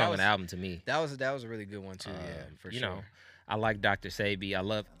the best song on the album to me. That was a really good one too, for sure. You know, I like Dr. Sabi. I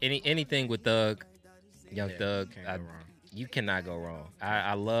love anything with Thug, Young Thug. You cannot go wrong.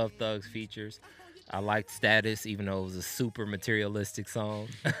 I love Thug's features. I liked Status, even though it was a super materialistic song.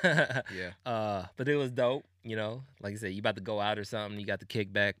 But it was dope. You know, like I said, you about to go out or something, you got the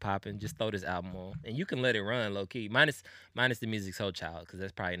kickback popping, just throw this album on, and you can let it run low key. Minus the Musiq Soulchild, because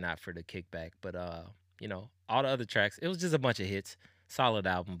that's probably not for the kickback. But you know, all the other tracks, it was just a bunch of hits. Solid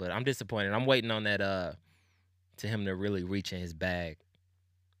album, but I'm disappointed. I'm waiting on that to him to really reach in his bag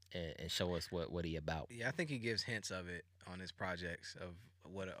and show us what he about. Yeah, I think he gives hints of it on his projects of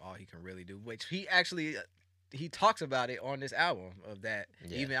what all he can really do, which he actually he talks about it on this album of that.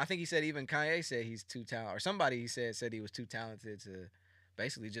 Even I think he said even Kanye said he's too talented, or somebody he said he was too talented to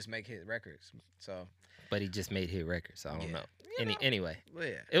basically just make hit records. So, but he just made hit records. So I don't know. Anyway,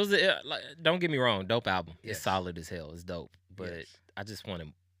 it was don't get me wrong, dope album. It's solid as hell. It's dope, but I just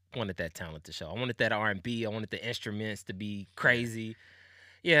wanted that talent to show. I wanted that R&B. I wanted the instruments to be crazy.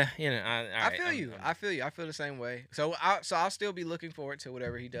 Yeah, you know, I feel you. I feel you. I feel the same way. So I'll still be looking forward to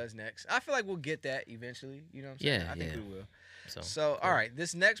whatever he does next. I feel like we'll get that eventually. You know what I'm saying? I think we will. So all right,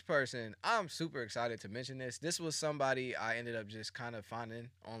 this next person, I'm super excited to mention this. This was somebody I ended up just kind of finding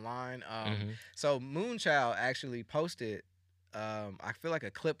online. So Moonchild actually posted, I feel like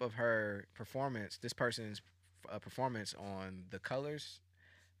a clip of her performance. This person's performance on The Colors.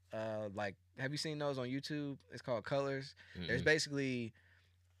 Like, have you seen those on YouTube? It's called Colors. There's basically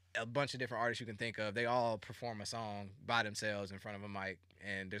a bunch of different artists you can think of. They all perform a song by themselves in front of a mic,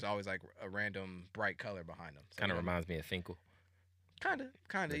 and there's always like a random bright color behind them. So, kind of reminds me of Finkel. Kind of,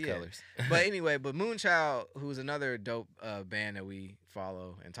 yeah. Colors. But anyway, Moonchild, who's another dope band that we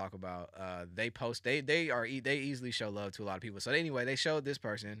follow and talk about, they easily show love to a lot of people. So anyway, they showed this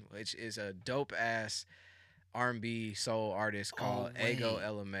person, which is a dope ass R&B soul artist called Ego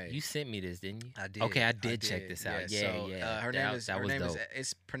LMA. You sent me this, didn't you? I did. Okay, I did check this out. Her name is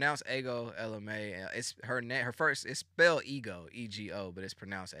it's pronounced Ego LMA. It's her first. It's spelled Ego, EGO, but it's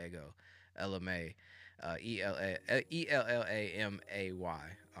pronounced Ego LMA, ELLAMAY.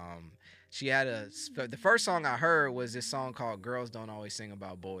 She had the first song I heard was this song called "Girls Don't Always Sing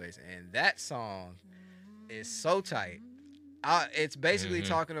About Boys," and that song is so tight. It's basically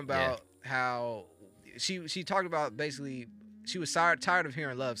talking about how. She talked about basically she was tired of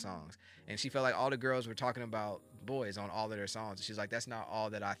hearing love songs, and she felt like all the girls were talking about boys on all of their songs. She's like, that's not all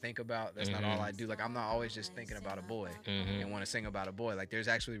that I think about. That's not all I do. Like, I'm not always just thinking about a boy and want to sing about a boy. Like, there's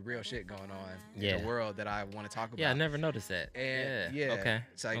actually real shit going on in the world that I want to talk about. Yeah, I never noticed that. And okay.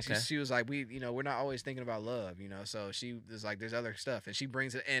 It's like she was like, we're not always thinking about love, So she was like, there's other stuff, and she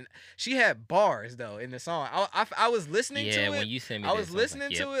brings it. And she had bars though in the song. I was listening to it. Yeah, when you sent me, I was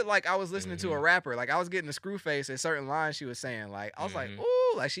listening to it like I was listening to a rapper. Like I was getting the screw face at certain lines she was saying. Like I was like,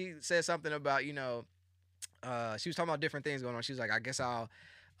 ooh, like she said something about she was talking about different things going on. She was like, I guess I'll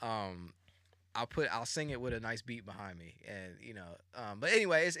sing it with a nice beat behind me, and but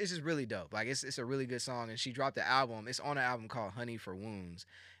anyway, it's just really dope. Like it's a really good song, and she dropped the album. It's on an album called Honey for Wounds,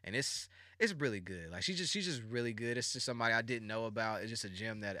 and it's really good. Like she's just really good. It's just somebody I didn't know about. It's just a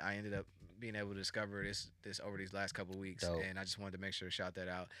gem that I ended up being able to discover this over these last couple of weeks. Dope. And I just wanted to make sure to shout that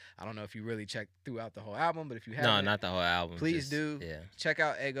out. I don't know if you really checked throughout the whole album, but if you haven't, no, not the whole album, please do. Yeah, check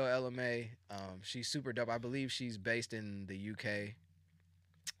out Ego LMA. She's super dope. I believe she's based in the UK.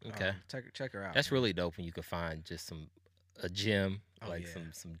 Okay, check her out. That's really dope when you can find just a gem,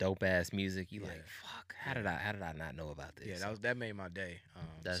 some dope ass music. You like, fuck, how did I not know about this? Yeah, that made my day.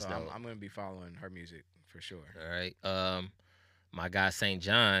 That's so dope. I'm gonna be following her music for sure. All right. My guy St.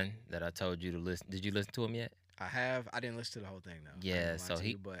 John that I told you to listen. Did you listen to him yet? I have. I didn't listen to the whole thing though. Yeah, so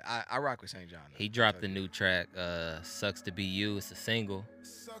but I rock with St. John. He dropped a new track, "Sucks to Be You." It's a single,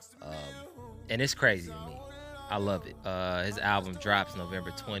 and it's crazy to me. I love it. His album drops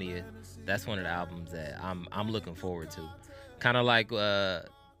November 20th. That's one of the albums that I'm looking forward to. Kind of like the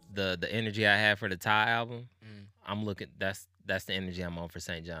energy I had for the Ty album. I'm looking. That's the energy I'm on for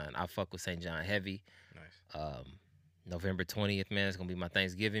St. John. I fuck with St. John heavy. Nice. November 20th, man, it's gonna be my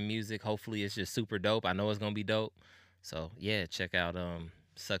Thanksgiving music. Hopefully it's just super dope. I know it's gonna be dope. So yeah, check out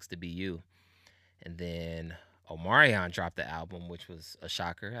Sucks to Be You. And then Omarion dropped the album, which was a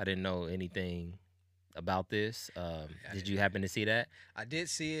shocker. I didn't know anything about this. Did you happen to see that? I did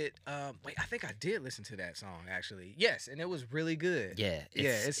see it. Wait, I think I did listen to that song actually. Yes, and it was really good. Yeah,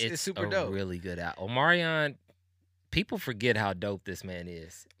 it's super dope. Really good album. Omarion, people forget how dope this man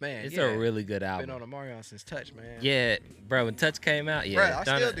is. Man, it's a really good album. Been on Omarion since Touch, man. Yeah, bro. When Touch came out, bro, I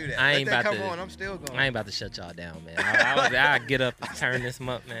still do that. I ain't about to. I'm still going. I ain't about to shut y'all down, man. I get up and turn this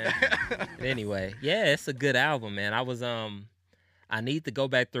up, man. But anyway, yeah, it's a good album, man. I need to go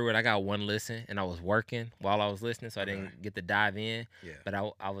back through it. I got one listen, and I was working while I was listening, so I didn't get to dive in. Yeah. But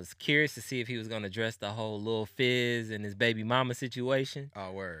I was curious to see if he was gonna address the whole Lil Fizz and his baby mama situation.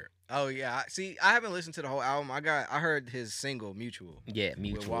 Oh, word. Oh yeah, I haven't listened to the whole album. I heard his single Mutual. Yeah,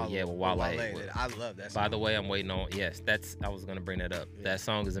 Mutual. With Wale. I love that song. By the way, I'm waiting on. Yes, I was gonna bring that up. Yeah. That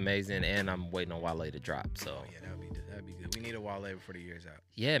song is amazing, and I'm waiting on Wale to drop. So. Oh yeah, that'd be good. We need a Wale before the year's out.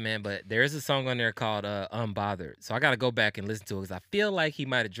 Yeah, man, but there is a song on there called Unbothered. So I got to go back and listen to it because I feel like he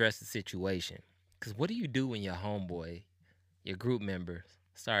might address the situation. Because what do you do when your homeboy, your group members,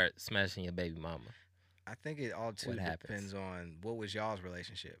 start smashing your baby mama? I think it all too depends on what was y'all's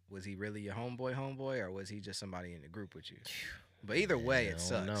relationship. Was he really your homeboy, or was he just somebody in the group with you? But either way, it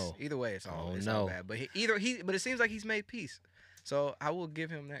sucks. Know. Either way, it's all bad. But but it seems like he's made peace. So I will give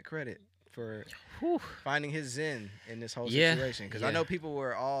him that credit for finding his zen in this whole situation. Because I know people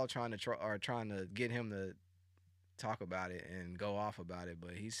were all trying to get him to talk about it and go off about it,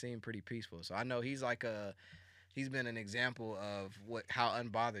 but he seemed pretty peaceful. So I know he's like he's been an example of how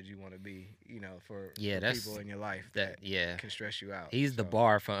unbothered you want to be, for people in your life that can stress you out. He's the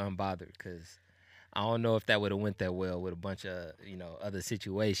bar for unbothered, because I don't know if that would have went that well with a bunch of other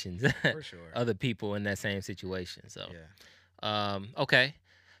situations. For sure. Other people in that same situation. So yeah. Okay.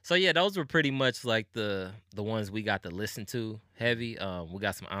 So yeah, those were pretty much like the ones we got to listen to heavy. We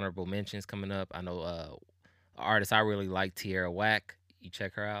got some honorable mentions coming up. I know an artist I really like, Tierra Whack. You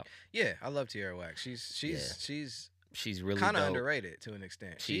check her out. Yeah, I love Tierra Whack. She's really kind of underrated to an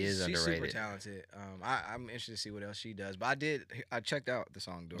extent. She's underrated. She's super talented. I'm interested to see what else she does. But I checked out the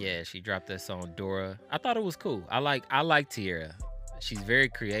song Dora. Yeah, she dropped that song Dora. I thought it was cool. I like Tierra. She's very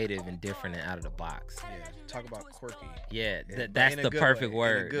creative and different and out of the box. Yeah, talk about quirky. Yeah, that's the perfect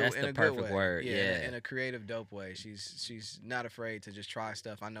word. That's the perfect word. Yeah, in a creative, dope way. She's not afraid to just try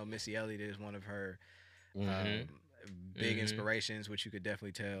stuff. I know Missy Elliott is one of her big inspirations, which you could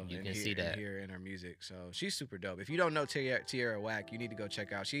definitely tell and hear in her music. So she's super dope. If you don't know Tierra Whack, you need to go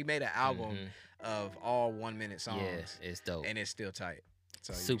check out. She made an album of all 1-minute songs. Yeah, it's dope. And it's still tight.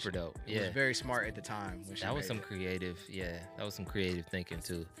 So super dope. It was very smart at the time. When that was some creative. Yeah, that was some creative thinking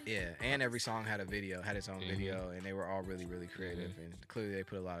too. Yeah, and every song had its own video, and they were all really, really creative. And clearly, they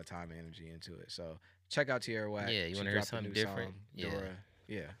put a lot of time and energy into it. So check out Tierra Whack. Yeah, you want to hear something different? Song, Dora.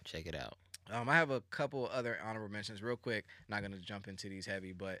 Yeah, check it out. I have a couple other honorable mentions real quick. Not gonna jump into these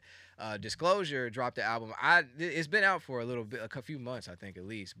heavy, but Disclosure dropped the album. It's been out for a little bit, a few months, I think at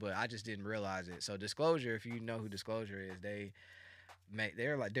least, but I just didn't realize it. So Disclosure, if you know who Disclosure is,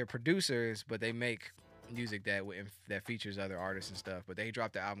 they're producers, but they make music that features other artists and stuff. But they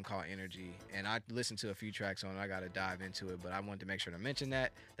dropped the album called Energy, and I listened to a few tracks on it. I got to dive into it, but I wanted to make sure to mention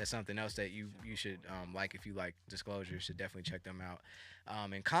that. That's something else that you should like. If you like Disclosure, you should definitely check them out.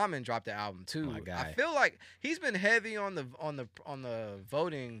 And Common dropped the album too. My guy. I feel like he's been heavy on the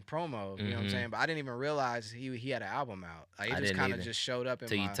voting promo. You know what I'm saying? But I didn't even realize he had an album out. Like, it just kind of just showed up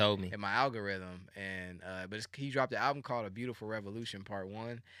you told me. in my algorithm. And but he dropped an album called A Beautiful Revolution Part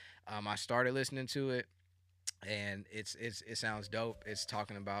 1. I started listening to it, and it sounds dope. It's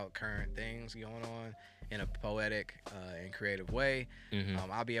talking about current things going on in a poetic and creative way.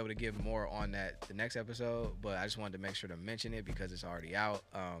 I'll be able to give more on that the next episode, but I just wanted to make sure to mention it because it's already out.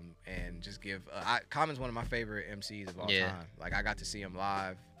 And just give Common's one of my favorite MCs of all time. Like, I got to see him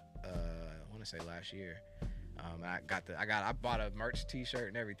live. I want to say last year. I bought a merch T-shirt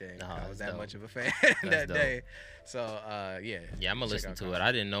and everything. I was that dope. Much of a fan that dope. Day. So yeah, I'm gonna listen to it.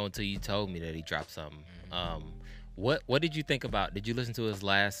 I didn't know until you told me that he dropped something. What did you think about? Did you listen to his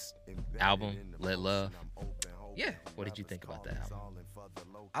last album, Let Love? Yeah. What did you think about that album?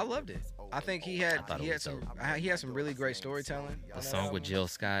 I loved it. I think he had some really great storytelling. A song with Jill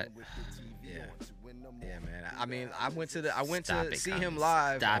Scott. Yeah, man. I mean, I went to see him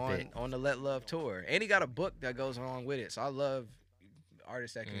live on the Let Love tour, and he got a book that goes along with it. So I love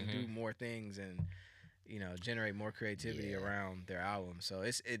artists that can do more things and generate more creativity around their album. So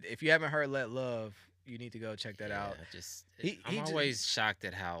if you haven't heard Let Love, you need to go check that out. I'm always shocked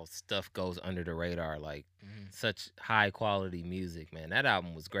at how stuff goes under the radar, like such high quality music, man. That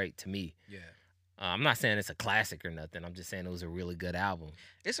album was great to me. Yeah. I'm not saying it's a classic or nothing. I'm just saying it was a really good album.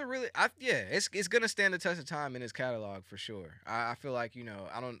 It's a really, it's gonna stand the test of time in his catalog for sure. I feel like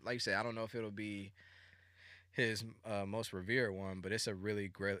I don't, like you said, I don't know if it'll be his most revered one, but it's a really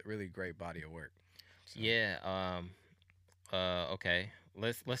great body of work. So. Yeah. Okay.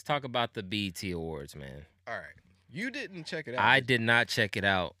 Let's talk about the BET Awards, man. All right. You didn't check it out. I did not check it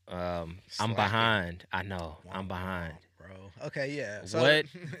out. I'm behind. I know. I'm behind. Bro. Okay, yeah. So,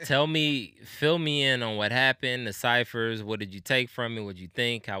 fill me in on what happened, the ciphers. What did you take from it? What did you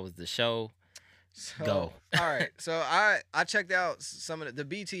think? How was the show? Go. All right. So I checked out some of the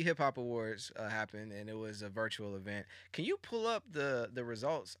BET Hip Hop Awards happened, and it was a virtual event. Can you pull up the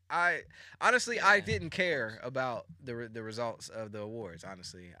results? I didn't care about the results of the awards.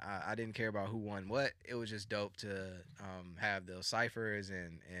 Honestly, I didn't care about who won what. It was just dope to have those ciphers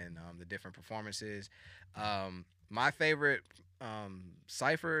and the different performances. My favorite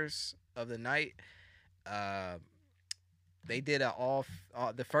ciphers of the night. They did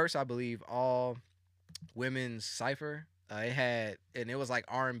the first, I believe, all women's cipher. It was like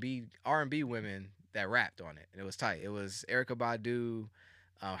R&B women that rapped on it. And it was tight. It was Erykah Badu,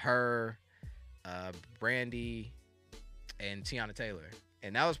 her, Brandy, and Tiana Taylor.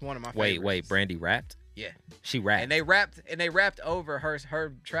 And that was one of my favorites. Wait, Brandy rapped? Yeah, she rapped. And they rapped over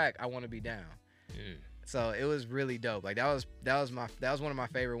her track, "I Want to Be Down." So it was really dope. Like that was one of my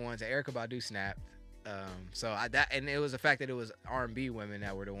favorite ones. Erykah Badu snapped. And it was the fact that it was R&B women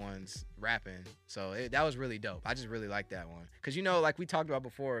that were the ones rapping. So that was really dope. I just really liked that one. Because, like we talked about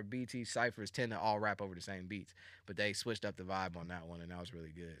before, BT ciphers tend to all rap over the same beats. But they switched up the vibe on that one, and that was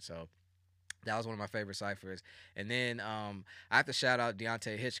really good. So that was one of my favorite ciphers. And then I have to shout out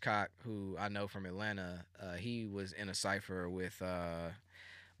Deontay Hitchcock, who I know from Atlanta. He was in a cipher with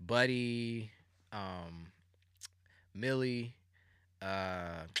Buddy, Millie,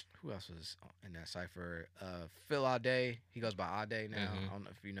 who else was in that cipher? Phil Ade. He goes by Ade now. I don't know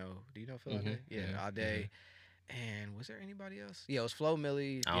if you know. Do you know Phil Ade? Yeah, Ade. And was there anybody else? Yeah, it was Flo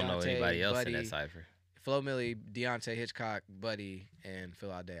Milli. I don't know anybody else in that cipher. Flo Milli, Deontay Hitchcock, Buddy, and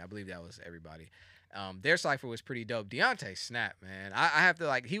Phil Ade. I believe that was everybody. Their cipher was pretty dope. Deontay snapped, man. I have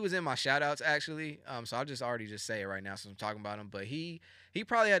to he was in my shout outs actually. So I'll just say it right now since I'm talking about him. But he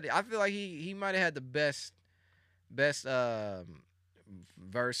probably had, I feel like he might have had the best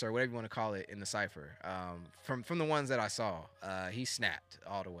verse or whatever you want to call it in the cipher. From the ones that I saw, he snapped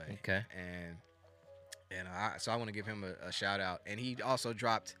all the way. Okay. So I want to give him a shout out. And he also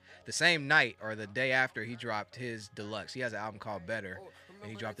dropped the same night or the day after he dropped his deluxe. He has an album called Better, and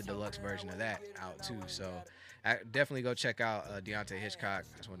he dropped the deluxe version of that out too. So definitely go check out Deontay Hitchcock.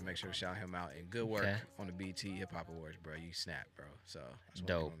 I just want to make sure to shout him out. And good work on the BET Hip Hop Awards, bro. You snapped, bro. So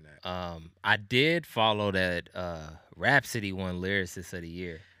dope. I did follow that Rhapsody won Lyricist of the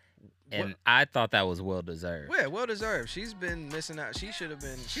Year. And I thought that was well deserved. Yeah, well deserved. She's been missing out. She should have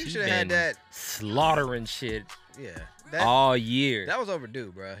been. She should have had that slaughtering shit. Yeah, all year. That was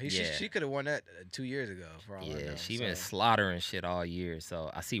overdue, bro. She could have won that 2 years ago. For all I know. She been slaughtering shit all year.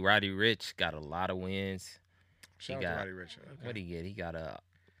 So I see Roddy Ricch got a lot of wins. Shout out to Roddy Ricch. Okay. What did he get? He got a.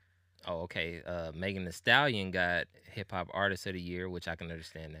 Oh, okay. Megan Thee Stallion got Hip Hop Artist of the Year, which I can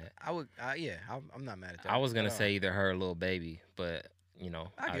understand that. I'm not mad at that. I was gonna say either her or Lil Baby, but you know,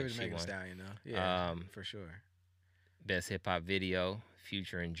 I give it to Megan Thee Stallion though. Yeah, for sure. Best hip hop video: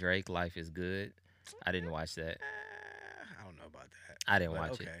 Future and Drake, "Life Is Good." I didn't watch that. I don't know about that. I didn't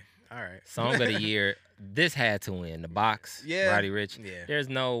watch it. All right. Song of the Year. This had to win. The Box. Yeah. Roddy Ricch. Yeah. There's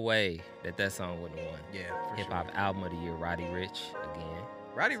no way that song wouldn't have won. Yeah. Hip Hop Album of the Year. Roddy Ricch again.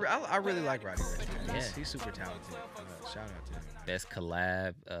 I really like Roddy Ricch. He's super talented. Shout out to him. Best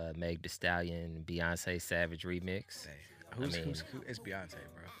collab: Meg Thee Stallion, Beyonce Savage remix. Hey, it's Beyonce,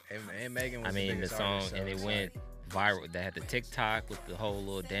 bro. And Megan was the song, and it went viral. They had the TikTok with the whole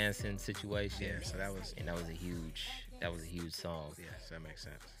little dancing situation. Yeah, so that was a huge song. Yeah, so that makes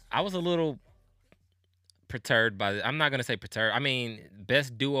sense. I was a little perturbed by I'm not gonna say perturbed. I mean,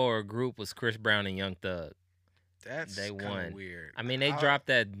 best duo or group was Chris Brown and Young Thug. They won. Weird. I mean, they dropped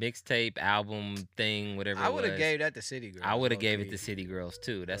that mixtape album thing, whatever. I would have gave that to City Girls. I would have gave it to City Girls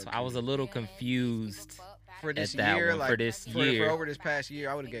too. That's why I was a little confused for this at year. That one. For this year, for over this past year,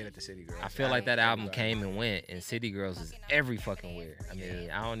 I would have gave it to City Girls. I feel like that album came and went, and City Girls is every fucking where. I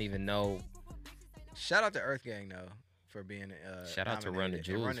mean, I don't even know. Shout out to Earth Gang though for being. Shout out to Run the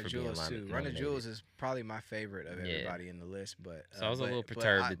Jewels for being nominated. Run the Jewels is probably my favorite of everybody in the list, but so I was a little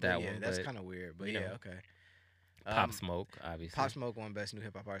perturbed at that one. That's kind of weird, but okay. Pop Smoke, obviously. Pop Smoke won Best New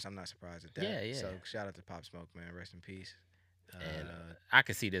Hip Hop Artist. I'm not surprised at that. Yeah. So shout out to Pop Smoke, man. Rest in peace. And I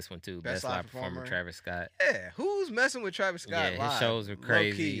could see this one too. Best live performer, Travis Scott. Yeah, who's messing with Travis Scott? Yeah, his shows are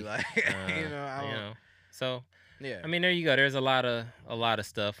crazy. Low key, like So yeah. I mean, there you go. There's a lot of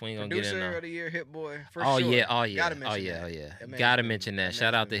stuff. We ain't gonna get into. Producer of the Year, Hit Boy. For sure. Yeah. Gotta mention that.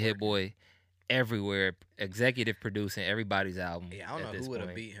 Shout out to Hit Boy. Everywhere, executive producing everybody's album. Yeah, I don't know who would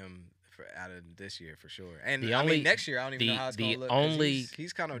have beat him out of this year for sure. And next year, I don't even know how it's going to look.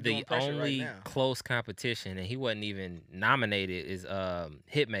 He's kind of doing pressure right now. The only close competition, and he wasn't even nominated, is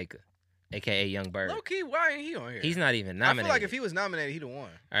Hitmaker, a.k.a. Young Bird. Low key, why ain't he on here? He's not even nominated. I feel like if he was nominated, he'd have won.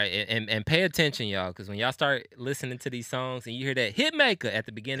 All right, and pay attention, y'all, because when y'all start listening to these songs and you hear that Hitmaker at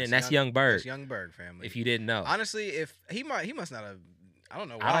the beginning, that's Young Bird. That's Young Bird, family. If you didn't know. Honestly, if he must not have. I don't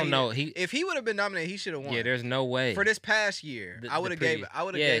know why. I don't know. If he would have been nominated, he should have won. Yeah, there's no way. For this past year, I would have gave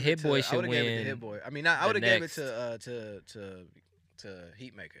it. Hit Boy should win. To Hit Boy. I mean, I would have gave it to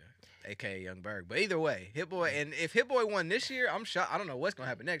Heatmaker, aka Young Berg. But either way, Hit Boy. And if Hit Boy won this year, I'm shocked. I don't know what's gonna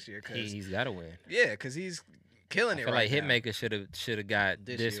happen next year. Cause he's got to win. Yeah, because he's killing it. I feel like Hitmaker should have got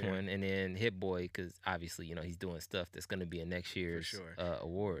this one, and then Hit Boy, because obviously he's doing stuff that's gonna be in next year's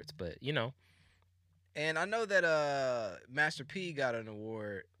awards. But And I know that Master P got an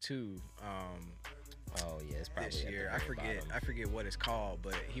award too. It's probably this year. I forget what it's called,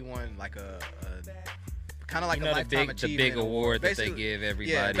 but he won like a kind of like a lifetime achievement the big award that they give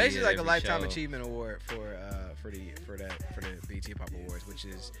everybody. Yeah, basically like a lifetime show. achievement award for the BET Hip Hop Awards, which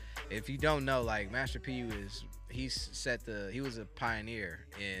is, if you don't know, like Master P he was a pioneer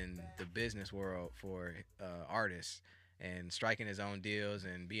in the business world for artists. And striking his own deals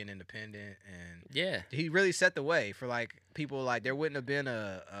and being independent, and he really set the way for like people. Like there wouldn't have been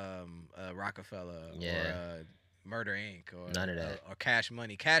a Rockefeller or a Murder Inc. or none of that or Cash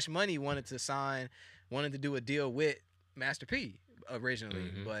Money. Cash Money wanted to do a deal with Master P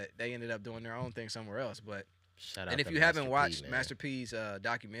originally, but they ended up doing their own thing somewhere else. But if you haven't watched Master P's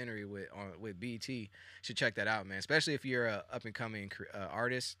documentary with BET, you should check that out, man. Especially if you're a up and coming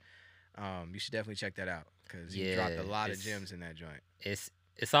artist, you should definitely check that out. Because you dropped a lot of gems in that joint.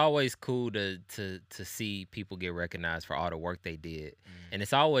 It's always cool to see people get recognized for all the work they did, and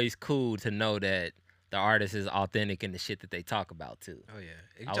it's always cool to know that the artist is authentic in the shit that they talk about too. Oh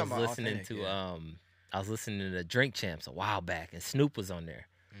yeah, I was listening to Drink Champs a while back, and Snoop was on there.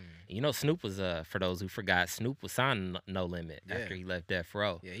 Snoop was for those who forgot, Snoop was signed No Limit after he left Death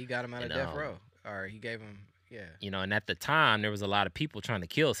Row. Yeah, he got him out of Death Row, or he gave him. Yeah. And at the time there was a lot of people trying to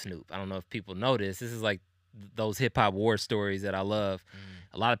kill Snoop. I don't know if people know this. This is like those hip hop war stories that I love.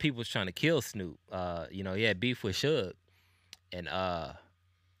 A lot of people was trying to kill Snoop. He had beef with Suge, and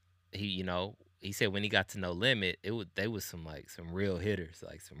he he said when he got to No Limit, they was some real hitters,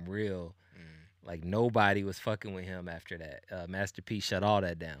 like some real. Like nobody was fucking with him after that. Master P shut all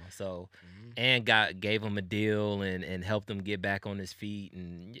that down. So, and gave him a deal and helped him get back on his feet.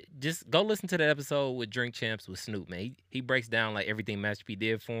 And just go listen to that episode with Drink Champs with Snoop, man. He breaks down like everything Master P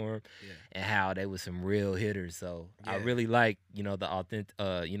did for him and how they was some real hitters. So I really like the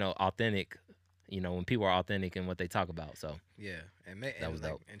authentic. When people are authentic in what they talk about. So that was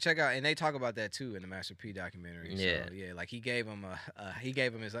dope. And check out, and they talk about that too in the Master P documentary. Yeah, so, like he gave him a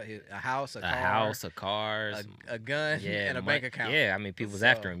house, a car, a gun, and a bank account. Yeah, I mean, people was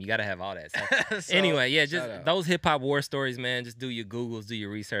after him. You got to have all that. So, anyway, just those hip hop war stories, man. Just do your Googles, do your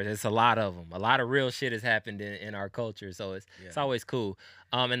research. It's a lot of them. A lot of real shit has happened in our culture. So it's always cool.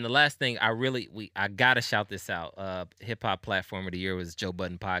 And the last thing I gotta shout this out. Hip Hop Platform of the Year was Joe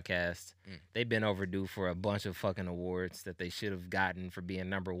Budden Podcast. They've been overdue for a bunch of fucking awards that they should have gotten for being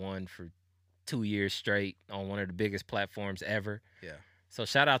 #1 for 2 years straight on one of the biggest platforms ever. Yeah. So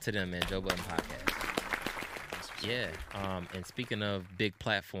shout out to them, man. Joe Budden Podcast. Yeah. And speaking of big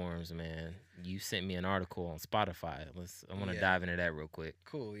platforms, man, you sent me an article on Spotify. I want to dive into that real quick.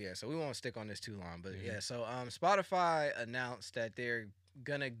 Cool. Yeah. So we won't stick on this too long, but So Spotify announced that they're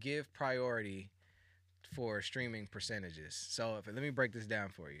gonna give priority for streaming percentages. So let me break this down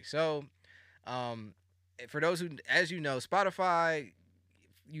for you. So for those who, as you know, Spotify,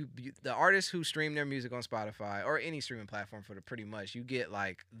 the artists who stream their music on Spotify or any streaming platform pretty much, you get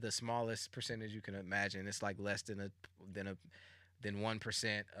like the smallest percentage you can imagine. It's like less than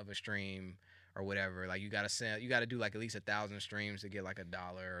 1% of a stream or whatever. Like you gotta do like at least 1,000 streams to get like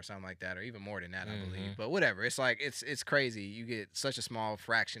 $1 or something like that, or even more than that, I believe. But whatever. It's like it's crazy. You get such a small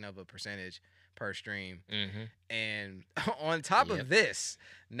fraction of a percentage per stream. And on top of this,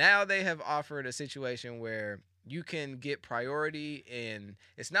 now they have offered a situation where you can get priority in,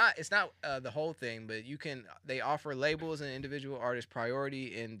 it's not the whole thing, but they offer labels and individual artists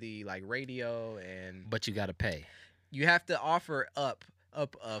priority in the like radio, but you gotta pay. You have to offer up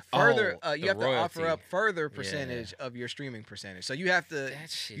further. You have to offer up further percentage of your streaming percentage. So you have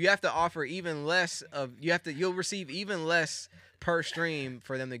to offer even less of. You'll receive even less per stream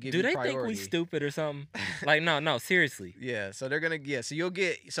for them to give you priority. Do they think we stupid or something? Like no, seriously. Yeah. So they're gonna so you'll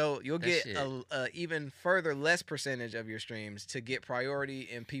get a even further less percentage of your streams to get priority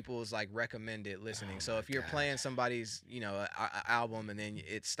in people's like recommended listening. So if you're playing somebody's album and then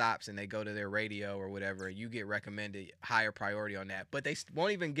it stops and they go to their radio or whatever, you get recommended higher priority on that. But they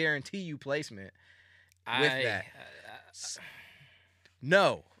won't even guarantee you placement with that.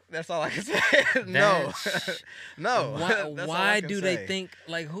 No. That's all I can say. No. Why do they think,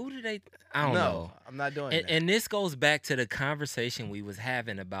 like, who do they... I don't know. I'm not doing that. And this goes back to the conversation we was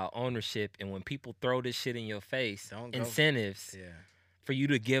having about ownership, and when people throw this shit in your face, incentives for you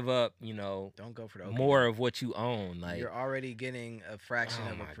to give up, don't go for the more of what you own. Like, you're already getting a fraction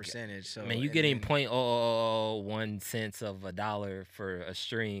of a percentage. So man, you're getting 0.001 cents of $1 for a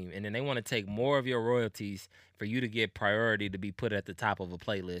stream, and then they want to take more of your royalties for you to get priority to be put at the top of a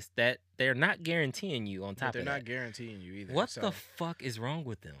playlist that they're not guaring you on top of that. They're not guaranteeing you either. What the fuck is wrong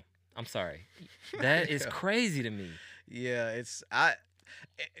with them? I'm sorry. That is crazy to me. Yeah, I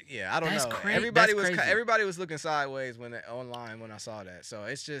don't know. Everybody was looking sideways online when I saw that. So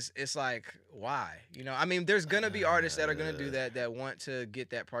it's like, why? I mean, there's gonna be artists that are gonna do that want to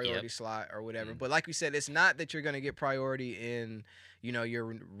get that priority slot or whatever. But like we said, it's not that you're gonna get priority in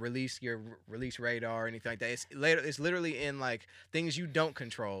your release radar or anything like that. It's literally in like things you don't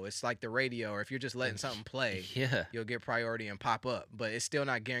control. It's like the radio, or if you're just letting something play, you'll get priority and pop up. But it's still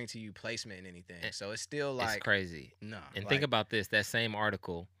not guaranteeing you placement in anything. So it's still like, it's crazy. No. And think about this, that same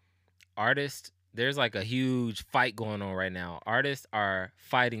article, there's like a huge fight going on right now. Artists are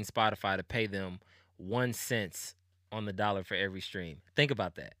fighting Spotify to pay them 1 cent on the dollar for every stream. Think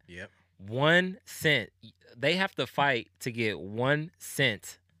about that. Yep. 1 cent. They have to fight to get 1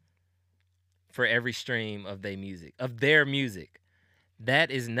 cent for every stream of their music.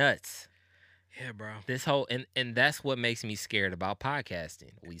 That is nuts. Yeah, bro. This whole and that's what makes me scared about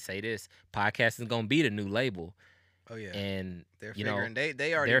podcasting. We say this, podcasting is gonna be the new label. Oh yeah. And they're figuring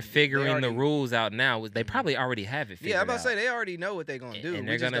they're figuring the rules out now. They probably already have it figured out. Yeah, I'm about to say they already know what they're gonna do. And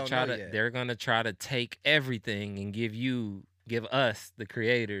they're gonna try to take everything and give us the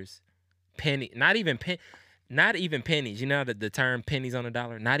creators not even pennies. You know the term pennies on a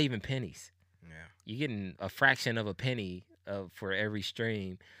dollar? Not even pennies. Yeah. You're getting a fraction of a penny for every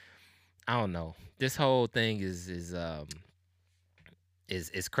stream. I don't know. This whole thing is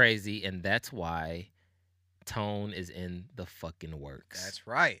crazy, and that's why Tone is in the fucking works. That's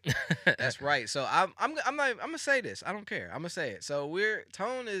right. That's right. So I'm gonna say this. I don't care. I'm gonna say it. So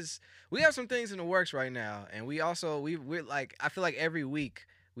we have some things in the works right now, and we're like, I feel like every week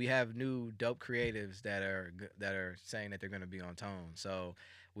we have new dope creatives that are saying that they're gonna be on Tone. So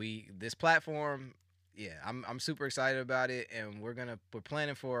this platform, yeah, I'm super excited about it, and we're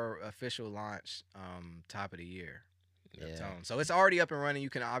planning for official launch top of the year. Yeah. Tone. So it's already up and running. You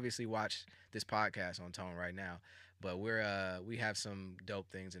can obviously watch this podcast on Tone right now, but we have some dope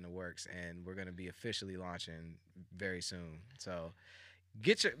things in the works, and we're gonna be officially launching very soon. So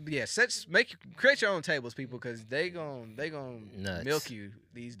create your own tables, people, because they gon' Nuts. milk you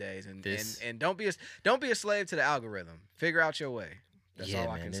these days, and don't be a slave to the algorithm. Figure out your way. That's all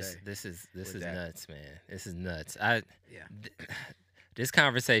I can say. This is that. nuts, man. This is nuts. This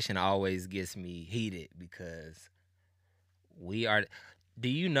conversation always gets me heated because do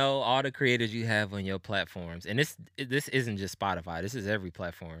you know all the creators you have on your platforms? And this isn't just Spotify. This is every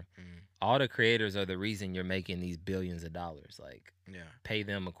platform. Mm-hmm. All the creators are the reason you're making these billions of dollars. Like, yeah, pay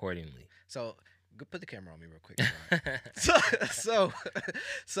them accordingly. So put the camera on me real quick.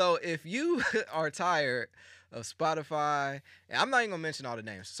 So if you are tired of Spotify, and I'm not even gonna mention all the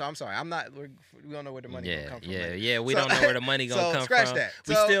names. So I'm sorry. We don't know where the money gonna come from. We don't know where the money gonna come scratch from. That.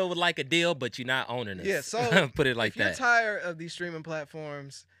 We still would like a deal, but you're not owning us. Yeah. So put it like if you're that. tired of these streaming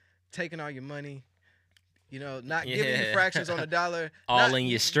platforms taking all your money, not giving you fractions on a dollar, in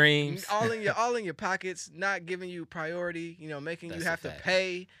your streams, all in your pockets, not giving you priority, making That's you have a to fact.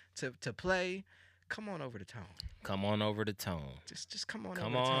 pay to play. Come on over to Tone. Come on over to Tone. Just come on.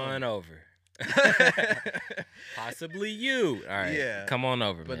 Come over on to over. Possibly you. All right. Yeah. Come on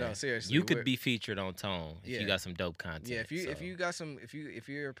over, But man. no, seriously, You could be featured on Tone if Yeah. you got some dope content. Yeah, if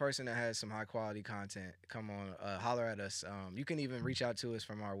you're a person that has some high quality content, come on, holler at us. You can even reach out to us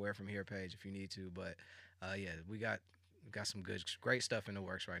from our Where From Here page if you need to. But we got some great stuff in the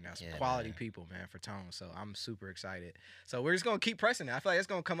works right now. Some quality man. people, man, for Tone. So I'm super excited. So we're just gonna keep pressing it. I feel like it's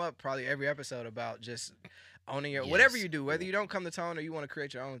gonna come up probably every episode about just owning whatever you do, whether you don't come to Tone or you want to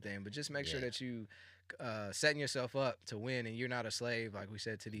create your own thing. But just make sure that you setting yourself up to win, and you're not a slave, like we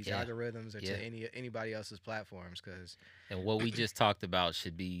said, to these algorithms or to anybody else's platforms. And what we just talked about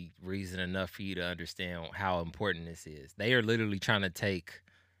should be reason enough for you to understand how important this is. They are literally trying to take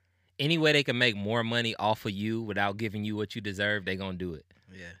any way they can make more money off of you without giving you what you deserve. They're gonna do it.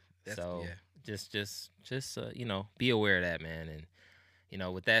 Yeah. Just be aware of that, man.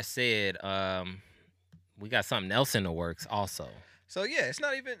 And with that said, we got something else in the works also. So it's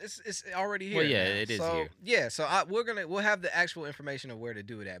not even it's already here. Well, yeah, now. it is so, here. Yeah, so we'll have the actual information of where to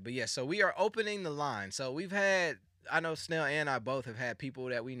do that. But so we are opening the line. So I know Snell and I both have had people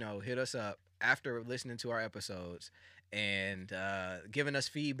that we know hit us up after listening to our episodes and giving us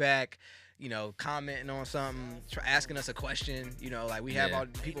feedback, commenting on something, asking us a question. Like we have all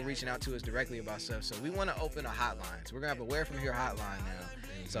people reaching out to us directly about stuff. So we want to open a hotline. So we're gonna have a Where From Here hotline now.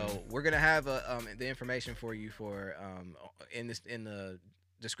 So we're gonna have the information for you in the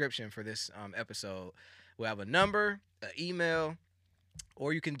description for this episode. We'll have a number, an email,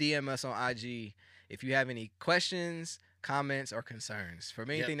 or you can DM us on IG if you have any questions, comments, or concerns from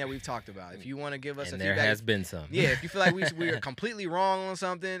anything that we've talked about. If you want to give us and a there feedback, has been some. Yeah, if you feel like we are completely wrong on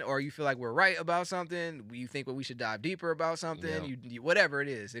something, or you feel like we're right about something, you think we should dive deeper about something, whatever it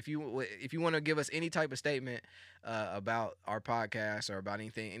is. If you want to give us any type of statement about our podcast or about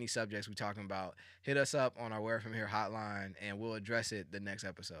any subjects we're talking about, hit us up on our Where From Here hotline, and we'll address it the next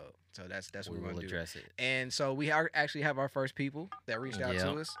episode. So that's what we're gonna do. Address it. And so we actually have our first people that reached out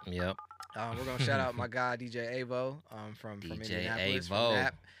to us. Yep. We're gonna shout out my guy DJ Avo from Indianapolis, from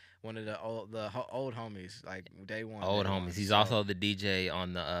NAP, one of the old homies, like day one. Old homies. He's also the DJ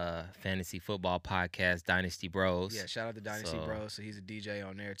on the fantasy football podcast Dynasty Bros. Yeah, shout out to Dynasty Bros. So he's a DJ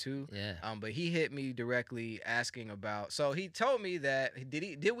on there too. Yeah. But he hit me directly asking about. So he told me that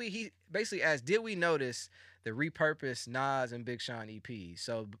he basically asked, did we notice the repurposed Nas and Big Sean EP?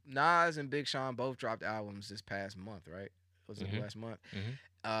 So Nas and Big Sean both dropped albums this past month, right? Was it last month? Mm-hmm.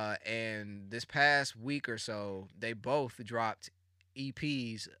 And this past week or so, they both dropped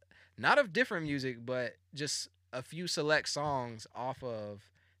EPs, not of different music, but just a few select songs off of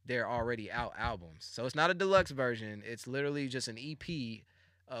their already out albums. So it's not a deluxe version. It's literally just an EP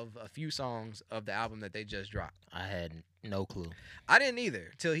of a few songs of the album that they just dropped. I had no clue. I didn't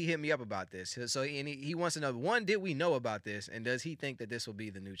either till he hit me up about this. So he wants to know, one, did we know about this? And does he think that this will be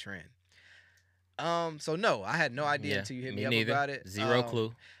the new trend? So no, I had no idea until you hit me up about it. Zero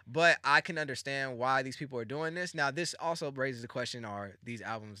clue. But I can understand why these people are doing this. Now, this also raises the question: are these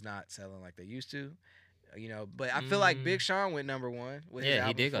albums not selling like they used to? You know, but I feel like Big Sean went #1 with his album.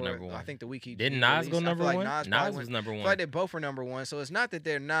 He did go #1. I think the week he didn't Nas go #1. Like Nas was #1. I feel like they both were #1. So it's not that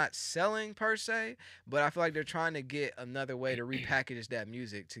they're not selling per se, but I feel like they're trying to get another way to repackage that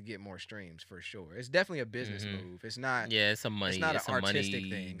music to get more streams for sure. It's definitely a business move. It's not. Yeah, it's a money. It's not an artistic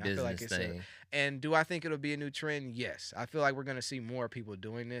thing. I feel like it's thing. And do I think it'll be a new trend? Yes. I feel like we're gonna see more people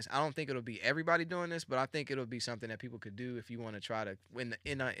doing this. I don't think it'll be everybody doing this, but I think it'll be something that people could do if you want to try to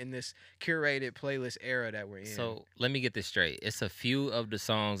in this curated playlist era that we're in. So let me get this straight. It's a few of the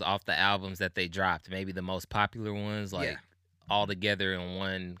songs off the albums that they dropped, maybe the most popular ones, like all together in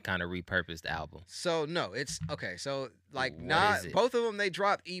one kind of repurposed album. So no, it's okay. So like What is it? both of them they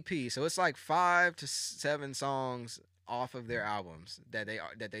dropped EP. So it's like 5 to 7 songs off of their albums that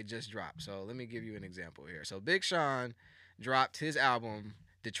they just dropped. So let me give you an example here. So Big Sean dropped his album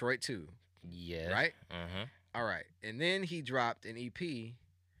Detroit 2. Yeah. Right? Uh-huh. All right. And then he dropped an EP.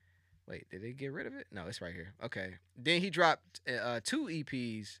 Wait, did they get rid of it? No, it's right here. Okay. Then he dropped 2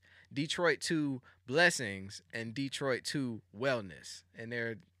 EPs, Detroit 2 Blessings and Detroit 2 Wellness. And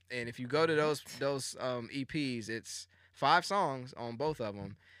if you go to those EPs, it's 5 songs on both of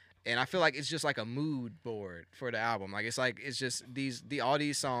them. And I feel like it's just like a mood board for the album. Like it's just all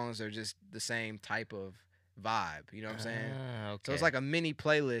these songs are just the same type of vibe. You know what I'm saying? Okay. So it's like a mini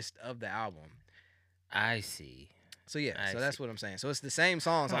playlist of the album. I see. So yeah, that's what I'm saying. So it's the same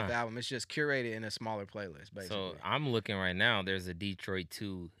songs off the album. It's just curated in a smaller playlist, basically. So I'm looking right now. There's a Detroit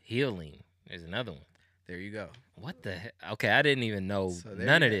 2 Healing. There's another one. There you go. What the heck? Okay, I didn't even know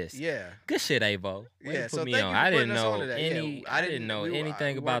none of this. Yeah. Good shit, Avo. Yeah, put so me thank on. you for I didn't putting us know onto that. any. Yeah, I didn't know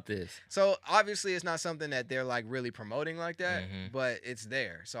anything about this. So obviously, it's not something that they're like really promoting like that, but it's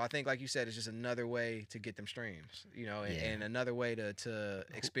there. So I think, like you said, it's just another way to get them streams, you know, and another way to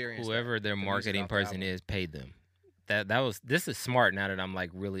experience. Whoever their marketing person is, paid them. This is smart now that I'm like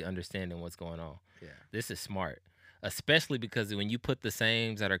really understanding what's going on. Yeah, this is smart. Especially because when you put the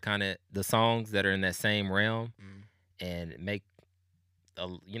sames that are kind of the songs that are in that same realm and make,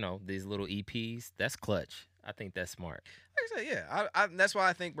 these little EPs, that's clutch. I think that's smart. Like I said, yeah, that's why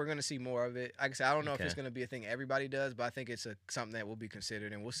I think we're going to see more of it. Like I said, I don't know if it's going to be a thing everybody does, but I think it's something that will be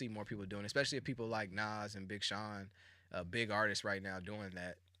considered, and we'll see more people doing it, especially if people like Nas and Big Sean, big artists right now doing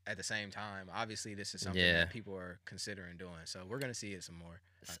that at the same time. Obviously, this is something that people are considering doing, so we're going to see it some more.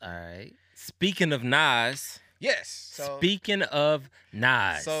 All right. Speaking of Nas... Yes. So, speaking of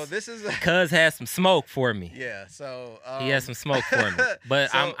Nas, so this is Cuz has some smoke for me. Yeah. So he has some smoke for me, but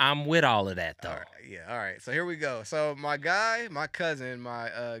I'm with all of that though. All right. So here we go. So my cousin,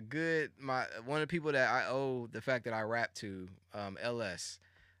 one of the people that I owe the fact that I rap to, LS,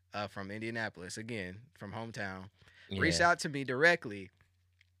 from Indianapolis, again from hometown, reached out to me directly.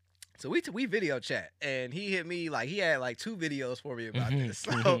 So we video chat, and he hit me he had 2 videos for me about this.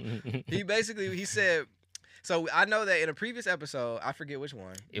 So he said. So I know that in a previous episode, I forget which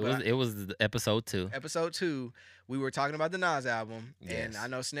one. It was episode 2. Episode 2, we were talking about the Nas album, and I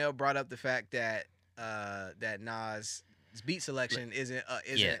know Snell brought up the fact that that Nas' beat selection isn't.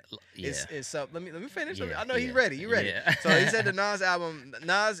 Is so. Let me finish. I know he's ready. You ready? Yeah. So he said the Nas album.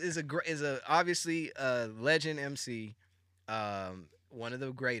 Nas is obviously a legend MC, one of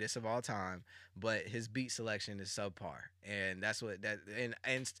the greatest of all time. But his beat selection is subpar, and that's what that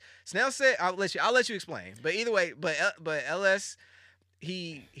and Snell said. I'll let you explain. But either way, but LS,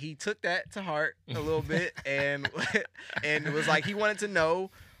 he took that to heart a little bit, and it was like he wanted to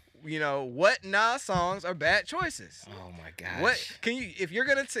know, what Nas songs are bad choices. Oh my gosh! What can you if you're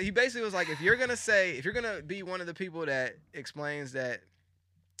gonna he basically was like if you're gonna be one of the people that explains that.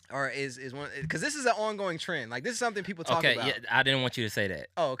 Or is one because this is an ongoing trend. Like this is something people talk about. Okay, I didn't want you to say that.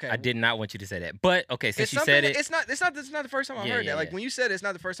 Oh, okay. I did not want you to say that. But okay, since you said it, it's not the first time I've heard that. Like when you said it's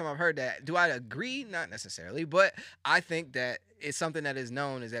not the first time I've heard that. Do I agree? Not necessarily, but I think that it's something that is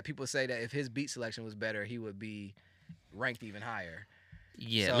known is that people say that if his beat selection was better, he would be ranked even higher.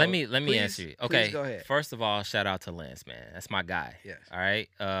 Yeah, so let me answer you. Okay, go ahead. First of all, shout out to Lance, man. That's my guy. Yes. All right.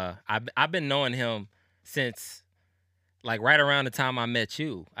 I've been knowing him since. Like right around the time I met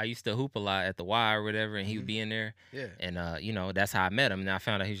you, I used to hoop a lot at the Y or whatever, and he would be in there. Yeah. And that's how I met him. And I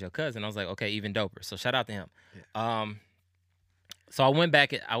found out he's your cousin. I was like, okay, even doper. So shout out to him. Yeah. So I went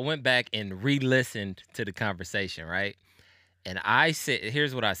back and re-listened to the conversation, right? And I said,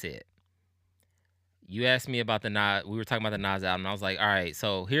 here's what I said. You asked me about the Nas. We were talking about the Nas album. And I was like, all right.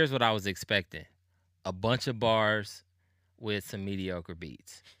 So here's what I was expecting: a bunch of bars with some mediocre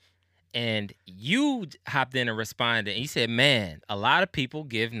beats. And you hopped in and responded, and you said, man, a lot of people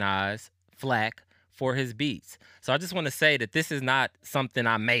give Nas flack for his beats. So I just want to say that this is not something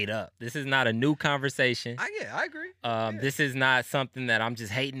I made up. This is not a new conversation. I agree. This is not something that I'm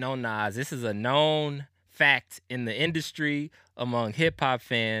just hating on Nas. This is a known fact in the industry among hip hop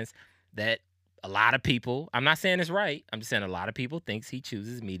fans that a lot of people, I'm not saying it's right, I'm just saying a lot of people thinks he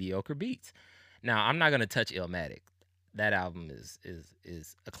chooses mediocre beats. Now, I'm not gonna touch Illmatic. That album is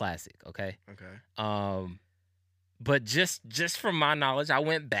a classic, okay? Okay. But just from my knowledge, I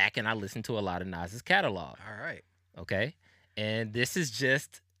went back and I listened to a lot of Nas's catalog. All right. Okay? And this is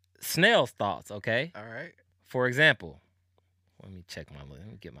just Snell's thoughts, okay? All right. For example, let me check my list.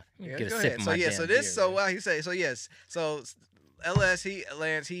 Let me get a sip of my damn beer, So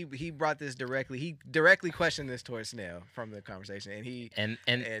Lance, he brought this directly. He directly questioned this towards Snell from the conversation, and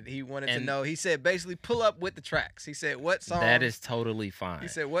he wanted to know. He said basically pull up with the tracks. He said what song. That is totally fine. He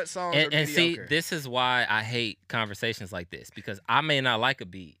said what songs are and see, mediocre? this is why I hate conversations like this, because I may not like a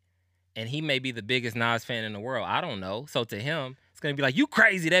beat, and he may be the biggest Nas fan in the world. I don't know. So to him, it's gonna be like, you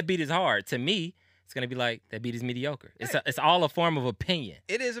crazy. That beat is hard. To me, it's gonna be like, that beat is mediocre. It's all a form of opinion.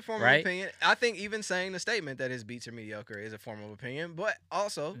 It is a form of opinion. I think even saying the statement that his beats are mediocre is a form of opinion, but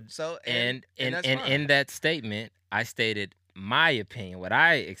also and that's in that statement, I stated my opinion, what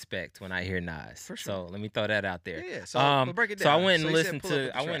I expect when I hear Nas. For sure. So let me throw that out there. Yeah. So we'll break it down. So I went and he said listened pull up with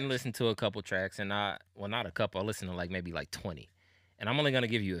to the tracks. a couple tracks, and not a couple. I listened to maybe 20, and I'm only gonna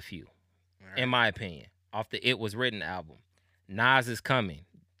give you a few, in my opinion, off the It Was Written album. Nas Is Coming,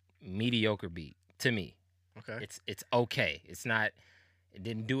 mediocre beat to me. Okay. It's okay. It's not. It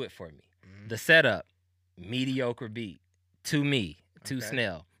didn't do it for me. Mm-hmm. The Setup, mediocre beat to me. To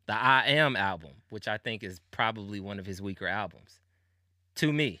Snell. The I Am album, which I think is probably one of his weaker albums,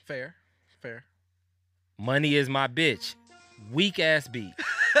 to me. Fair. Money Is My Bitch, weak ass beat.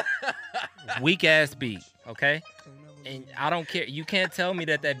 Weak ass beat. Okay. And I don't care. You can't tell me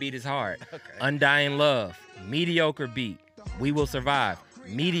that beat is hard. Okay. Undying Love, mediocre beat. We Will Survive,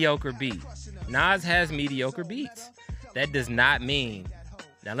 mediocre beat. Nas has mediocre beats. That does not mean.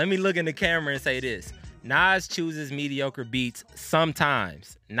 Now let me look in the camera and say this. Nas chooses mediocre beats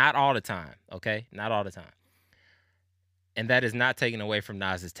sometimes, not all the time, okay? Not all the time. And that is not taken away from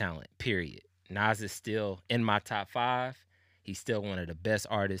Nas's talent, period. Nas is still in my top 5. He's still one of the best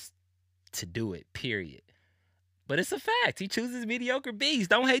artists to do it, period. But it's a fact. He chooses mediocre beats.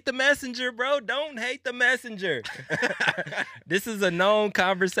 Don't hate the messenger, bro. Don't hate the messenger. This is a known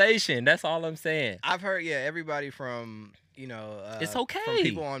conversation. That's all I'm saying. I've heard, everybody from, it's okay. From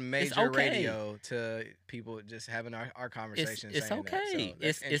people on major radio to people just having our conversations. It's okay.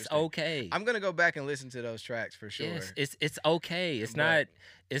 So it's okay. I'm gonna go back and listen to those tracks for sure. Yes, it's okay. It's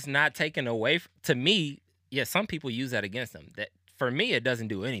not taken away to me. Yeah, some people use that against them. That for me, it doesn't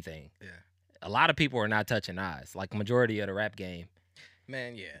do anything. Yeah. A lot of people are not touching Nas, like majority of the rap game.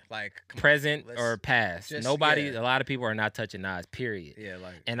 Man, yeah, like present or past. A lot of people are not touching Nas, period. Yeah,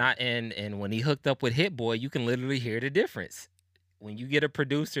 like and when he hooked up with Hit Boy, you can literally hear the difference. When you get a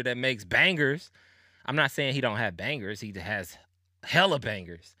producer that makes bangers, I'm not saying he don't have bangers, he has hella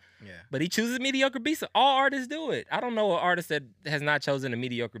bangers. Yeah. But he chooses mediocre beats. All artists do it. I don't know an artist that has not chosen a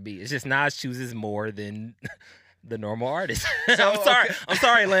mediocre beat. It's just Nas chooses more than the normal artist. So, I'm sorry. okay. I'm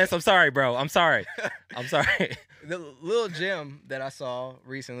sorry, Lance. I'm sorry, bro. I'm sorry. The little gem that I saw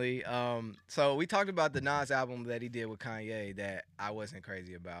recently. So we talked about the Nas album that he did with Kanye that I wasn't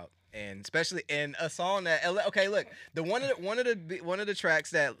crazy about, and especially in a song that one of the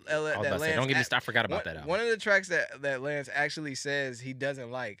tracks that Lance. Don't get me started. I forgot about that album. One of the tracks that Lance actually says he doesn't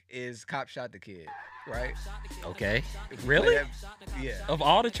like is "Cop Shot the Kid." Right? Okay. Really? Yeah. Of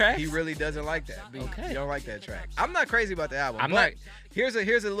all the tracks? He really doesn't like that. Okay. He don't like that track. I'm not crazy about the album. Here's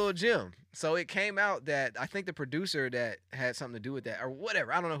a little gem. So it came out that I think the producer that had something to do with that or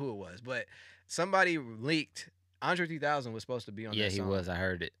whatever, I don't know who it was, but somebody leaked Andre 3000 was supposed to be on that song. Yeah, he was. I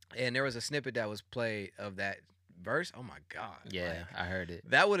heard it. And there was a snippet that was played of that verse. Oh my God. Yeah, I heard it.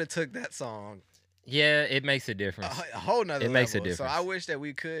 That would have took that song. Yeah, it makes a difference. A whole nother level. It makes a difference. So I wish that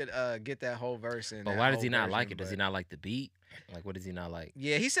we could get that whole verse in. But why does he not like it? Does he not like the beat? Like, what does he not like?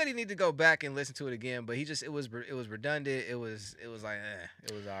 Yeah, he said he needed to go back and listen to it again, but it was redundant. It was like,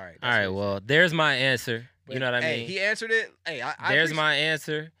 it was all right. All right, well, there's my answer. You know what I mean? He answered it. Hey, there's my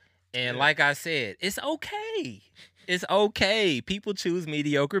answer. And like I said, it's okay. It's okay. People choose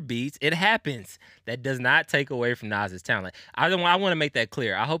mediocre beats. It happens. That does not take away from Nas's talent. I want to make that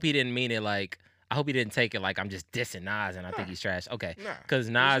clear. I hope he didn't mean it like. I hope he didn't take it like I'm just dissing Nas and I think he's trash. Okay, because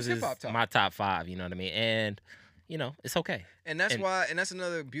Nas is my top 5. You know what I mean? And it's okay. And that's why. And that's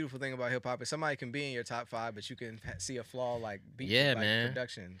another beautiful thing about hip hop is somebody can be in your top 5, but you can see a flaw like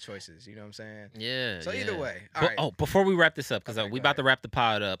production choices. You know what I'm saying? Yeah. So either way. All right. Oh, before we wrap this up, because we about to wrap the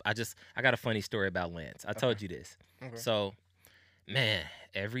pod up. I got a funny story about Lance. I told you this. Okay. So, man,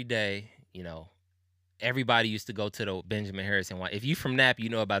 every day, everybody used to go to the Benjamin Harrison Y. If you from Nap, you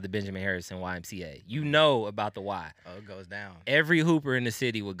know about the Benjamin Harrison YMCA. You know about the Y. Oh, it goes down. Every hooper in the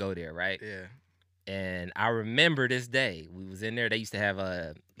city would go there, right? Yeah. And I remember this day. We was in there. They used to have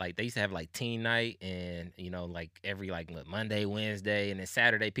teen night, and like every Monday, Wednesday, and then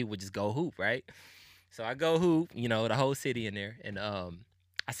Saturday people would just go hoop, right? So I go hoop, the whole city in there, and I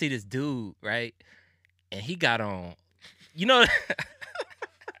see this dude, right? And he got on,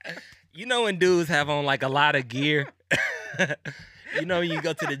 when dudes have on like a lot of gear. When you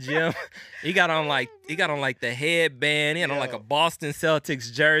go to the gym, he got on the headband. He had on like a Boston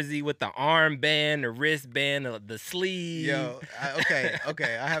Celtics jersey with the armband, the wristband, the sleeve.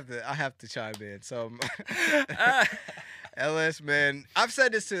 Okay. I have to chime in. So, LS, man, I've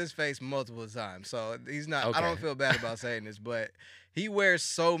said this to his face multiple times, so he's not. Okay. I don't feel bad about saying this, but he wears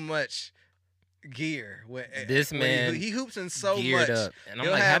so much gear. This man, he hoops in so much. Up. And I'm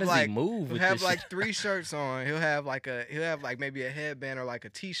like, how does he move? He'll have like 3 shirts on. He'll have maybe a headband or like a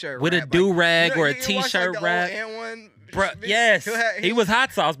t-shirt with wrap. A do rag or a t-shirt like wrap. Bro, yes, he was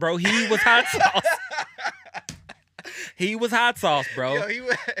hot sauce, bro. He was hot sauce. He was hot sauce, bro.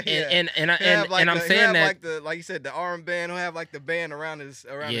 And I'm saying that like you said, the armband. He'll have like the band around his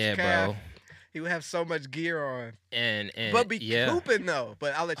calf. Bro. He would have so much gear on. But hooping though.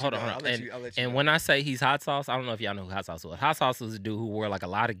 But I'll let you know. I'll let you know. When I say he's hot sauce, I don't know if y'all know who hot sauce was. Hot sauce was a dude who wore like a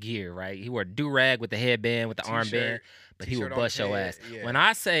lot of gear, right? He wore a do-rag with the headband, with the armband, but he would bust your ass. Yeah. When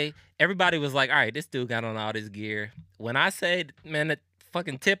I say, everybody was like, all right, this dude got on all this gear. When I say, man, the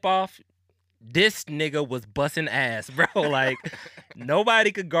fucking tip off, this nigga was busting ass, bro. Like,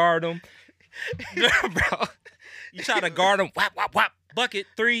 nobody could guard him. Bro, you try to guard him, whap, whap, whap. Bucket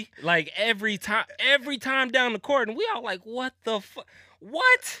 3, like every time down the court, and we all like, what the fuck?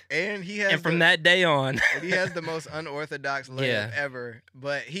 What? And from that day on, and he has the most unorthodox layup ever.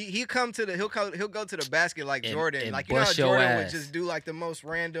 But he'll go to the basket like Jordan, and like how Jordan would just do like the most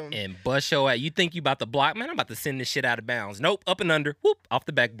random and bust your ass. You think you about to block, man? I'm about to send this shit out of bounds. Nope, up and under, whoop, off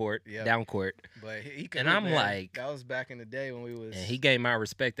the backboard, down court. But he could, and I'm like, that was back in the day when we was. And he gave my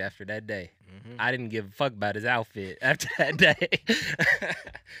respect after that day. Mm-hmm. I didn't give a fuck about his outfit after that day.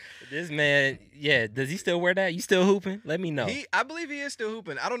 This man, does he still wear that? You still hooping? Let me know. I believe he is still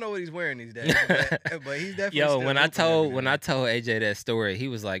hooping. I don't know what he's wearing these days, but he's definitely still when I told AJ that story, he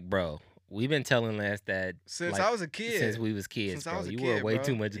was like, bro, we've been telling Lance that since I was a kid. Since we was kids, bro. You wear way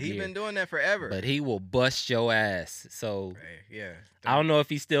too much gear. He's been doing that forever. But he will bust your ass. So yeah. I don't know if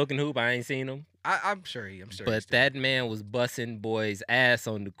he still can hoop. I ain't seen him. I'm sure. But that man was busting boys' ass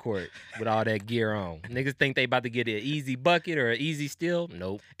on the court with all that gear on. Niggas think they about to get an easy bucket or an easy steal.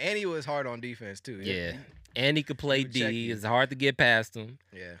 Nope. And he was hard on defense too. Yeah. And he could play D. It's hard to get past him.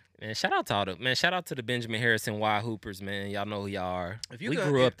 Yeah. Man, shout out to the Benjamin Harrison Y Hoopers, man. Y'all know who y'all are. We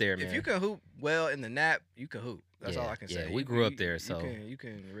grew up there, man. If you can hoop well in the Nap, you can hoop. That's all I can say. Yeah, we grew up there, so you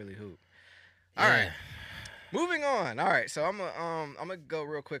can really hoop. All right. Moving on. All right, so I'm gonna go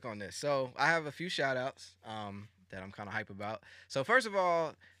real quick on this. So I have a few shout outs that I'm kind of hype about. So first of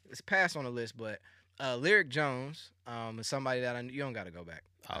all, it's passed on the list, but Lyric Jones is somebody that you don't got to go back.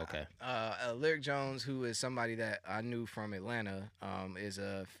 Oh, okay. Lyric Jones, who is somebody that I knew from Atlanta, is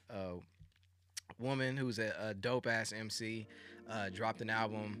a woman who's a dope ass MC. Dropped an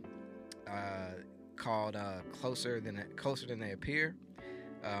album called Closer Than They Appear.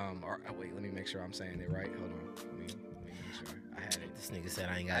 Wait, let me make sure I'm saying it right. Hold on. Let me make sure I had it. This nigga said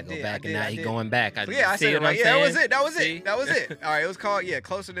I ain't gotta go back, and now he going back. I said it right. Yeah, that was it. All right, it was called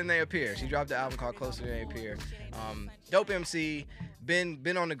Closer Than They Appear. She dropped the album called Closer Than They Appear. Dope MC,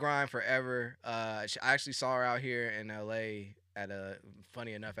 been on the grind forever. I actually saw her out here in LA at a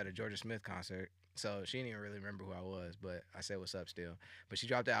Georgia Smith concert. So she didn't even really remember who I was, but I said what's up still. But she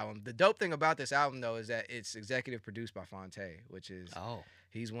dropped the album. The dope thing about this album though is that it's executive produced by Phonte, which is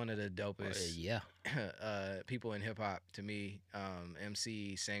he's one of the dopest people in hip hop to me.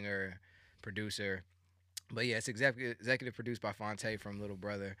 MC, singer, producer. But yeah, it's executive produced by Phonte from Little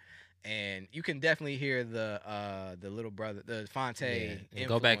Brother. And you can definitely hear the Little Brother, the Phonte influence.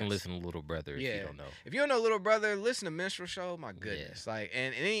 Go back and listen to Little Brother if you don't know. If you don't know Little Brother, listen to Minstrel Show. My goodness, like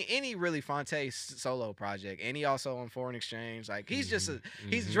and any really Phonte solo project, and he also on Foreign Exchange. Like he's just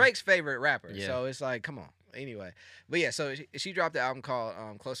he's Drake's favorite rapper. Yeah. So it's like, come on. Anyway, but yeah, so she dropped the album called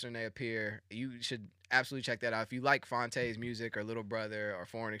Closer Than They Appear. You should absolutely check that out. If you like Phonte's music or Little Brother or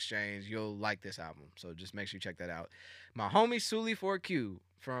Foreign Exchange, you'll like this album. So just make sure you check that out. My homie Sully 4Q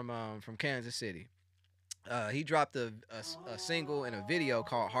from Kansas City. he dropped a single and a video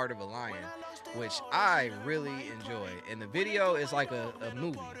called Heart of a Lion, which I really enjoy. And the video is like a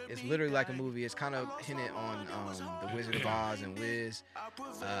movie. It's literally like a movie. It's kind of hinted on The Wizard of Oz and Wiz.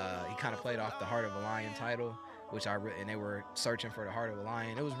 He kind of played off the Heart of a Lion title, which and they were searching for the Heart of a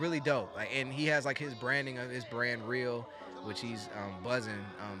Lion. It was really dope. Like, and he has like his branding of his brand Real, which he's buzzing,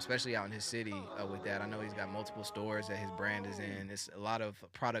 especially out in his city with that. I know he's got multiple stores that his brand is in. It's a lot of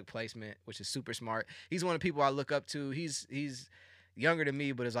product placement, which is super smart. He's one of the people I look up to. He's younger than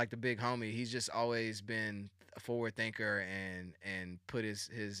me, but is like the big homie. He's just always been a forward thinker and put his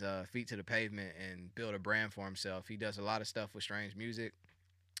feet to the pavement and build a brand for himself. He does a lot of stuff with strange music.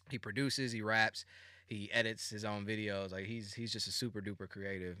 He produces, he raps, he edits his own videos. Like he's just a super duper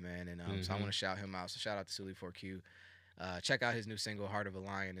creative, man. And so I want to shout him out. So shout out to Sully4Q. Check out his new single "Heart of a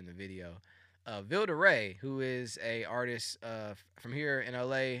Lion" in the video. Vilda Ray, who is a artist from here in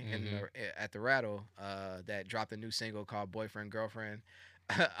LA at the Rattle, that dropped a new single called "Boyfriend Girlfriend."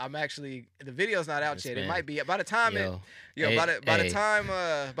 I'm actually, the video's not out yet. Man. It might be by the time by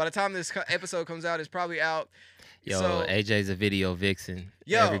the time this episode comes out, it's probably out. Yo, so, AJ's a video vixen.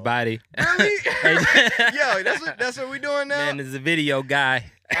 Yo, everybody. Really? Yo, that's what we doing now. Man is a video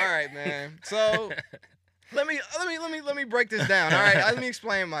guy. All right, man. So let me break this down. All right, let me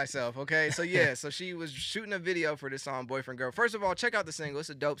explain myself. Okay, so yeah, so she was shooting a video for this song "Boyfriend Girl." First of all, check out the single. It's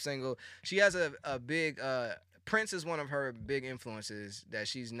a dope single. She has a big. Prince is one of her big influences that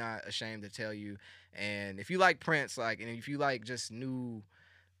she's not ashamed to tell you. And if you like Prince, and if you like just new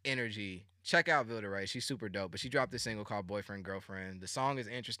energy, check out Vilda Ray. She's super dope. But she dropped this single called "Boyfriend Girlfriend." The song is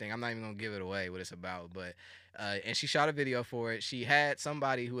interesting. I'm not even gonna give it away what it's about, but and she shot a video for it. She had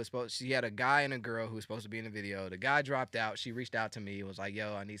somebody who was she had a guy and a girl who was supposed to be in the video. The guy dropped out. She reached out to me and was like,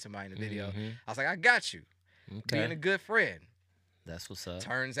 "Yo, I need somebody in the video." I was like, "I got you." Okay. Being a good friend. That's what's up.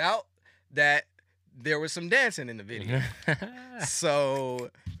 Turns out that there was some dancing in the video.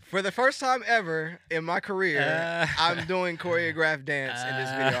 So for the first time ever in my career, I'm doing choreographed dance in this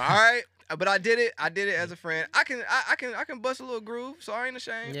video. All right. But I did it as a friend. I can bust a little groove, so I ain't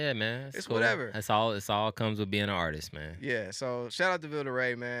ashamed. Yeah, man. It's cool. Whatever. It's all comes with being an artist, man. Yeah. So shout out to Vilda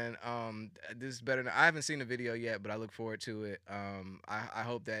Ray, man. This is better than I haven't seen the video yet, but I look forward to it. I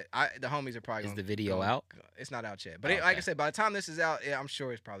hope that the homies are probably. Is the video out? It's not out yet, but like I said, by the time this is out, I'm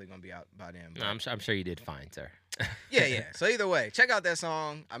sure it's probably gonna be out by then. No, I'm sure you did fine, sir. Yeah. So either way, check out that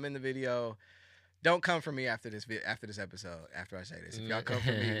song. I'm in the video. Don't come for me after this episode. After I say this, if y'all come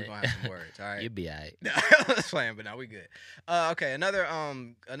for me, we're gonna have some words. All right, you'll be alright. Let's play him, but no, we good. Okay, another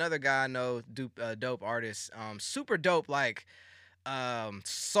guy I know, dope artist, super dope, like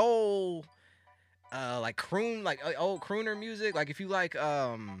soul, like croon, like old crooner music. Like if you like who's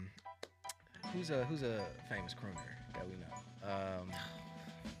a famous crooner that we know?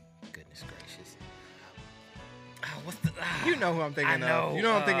 Goodness gracious. You know who I'm thinking of. You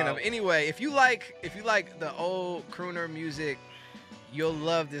know who I'm thinking of. Anyway, if you like the old crooner music, you'll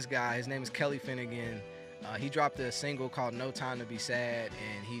love this guy. His name is Kelly Finnegan. He dropped a single called "No Time to Be Sad,"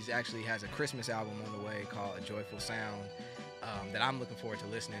 and he's actually has a Christmas album on the way called "A Joyful Sound" that I'm looking forward to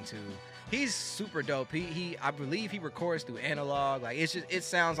listening to. He's super dope. I believe he records through analog. Like it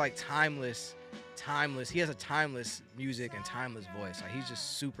sounds like timeless. He has a timeless music and timeless voice. Like he's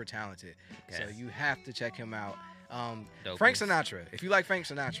just super talented. Yes. So you have to check him out. Frank Sinatra. If you like Frank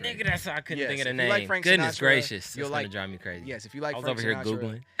Sinatra, nigga, that's how I couldn't think of the name. Like Goodness gracious, you'll gonna drive me crazy. Yes, if you like I was Frank over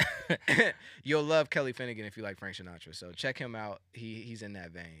Sinatra, here googling. You'll love Kelly Finnegan if you like Frank Sinatra. So check him out. He's in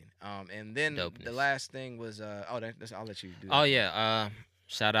that vein. And then the last thing was I'll let you do. Oh yeah.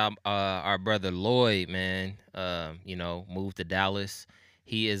 Shout out our brother Lloyd, man. Moved to Dallas.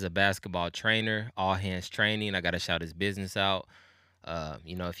 He is a basketball trainer, All Hands Training. I gotta shout his business out.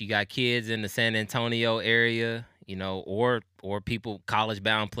 If you got kids in the San Antonio area, or people,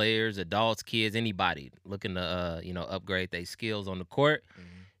 college-bound players, adults, kids, anybody looking to upgrade their skills on the court,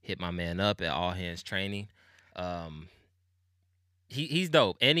 hit my man up at All Hands Training. He's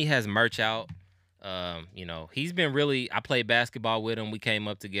dope, and he has merch out. He's been really. I played basketball with him. We came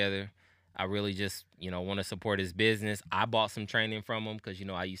up together. I really just, want to support his business. I bought some training from him because,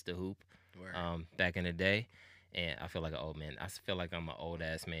 I used to hoop back in the day. And I feel like an old man. I feel like I'm an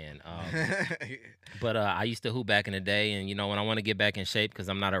old-ass man. But I used to hoop back in the day. And, when I want to get back in shape, because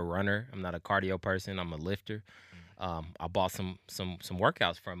I'm not a runner, I'm not a cardio person, I'm a lifter, I bought some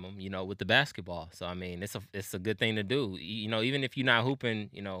workouts from him, with the basketball. So, I mean, it's a good thing to do. Even if you're not hooping,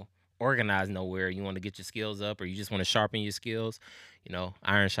 organized nowhere, you want to get your skills up or you just want to sharpen your skills,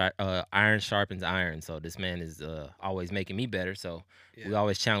 iron sharpens iron. So this man is always making me better. So we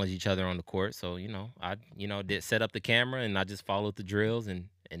always challenge each other on the court. So I did set up the camera and I just followed the drills and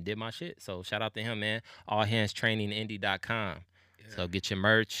did my shit. So shout out to him, man. allhandstrainingindy.com. Yeah. So get your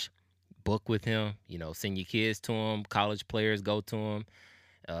merch, book with him, you know, send your kids to him, college players go to him.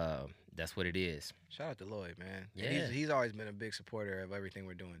 That's what it is. Shout out to Lloyd, man. Yeah. And he's always been a big supporter of everything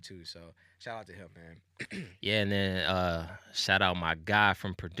we're doing too. So shout out to him, man. Yeah, and then shout out my guy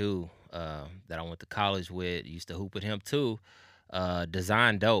from Purdue that I went to college with. Used to hoop with him too.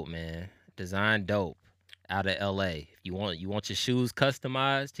 Design Dope, man. Design Dope out of LA. If you want your shoes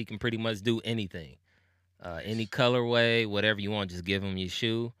customized, he can pretty much do anything. Any colorway, whatever you want, just give him your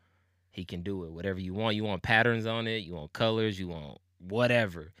shoe. He can do it. Whatever you want. You want patterns on it, you want colors, you want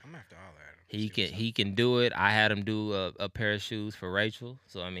whatever. I'm gonna have to holler at him. He can do it. I had him do a pair of shoes for Rachel.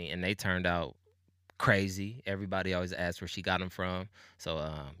 So I mean, and they turned out crazy. Everybody always asks where she got them from. So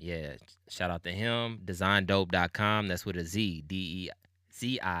yeah, shout out to him. DesignDope.com. That's with a Z,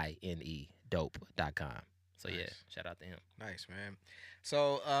 DEZINE, dope.com. So Nice. yeah, shout out to him. Nice, man.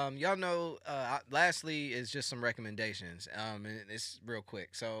 So y'all know. Lastly, is just some recommendations. And it's real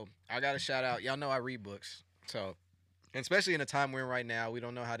quick. So I got to shout out. Y'all know I read books. So. And especially in the time we're in right now, we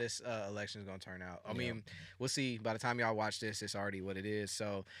don't know how this election is going to turn out. I mean, we'll see. By the time y'all watch this, it's already what it is.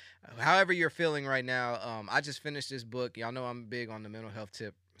 So, however you're feeling right now, I just finished this book. Y'all know I'm big on the mental health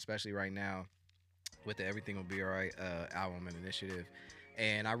tip, especially right now with the Everything Will Be All Right album and initiative.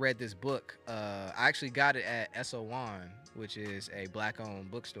 And I read this book. I actually got it at SO1, which is a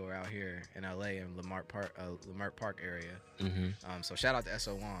black-owned bookstore out here in LA in Lamart Park area. Mm-hmm. So shout out to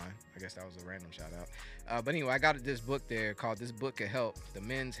SO1. I guess that was a random shout out. But anyway, I got this book there called "This Book Could Help: The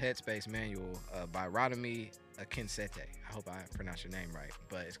Men's Headspace Manual" by Radami Kinsete. I hope I pronounced your name right,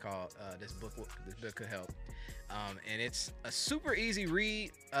 but it's called "This Book Could Help." And it's a super easy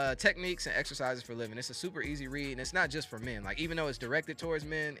read, techniques and exercises for living. It's a super easy read, and it's not just for men. Like, even though it's directed towards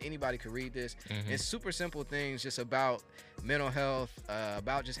men, anybody could read this. Mm-hmm. It's super simple things just about mental health,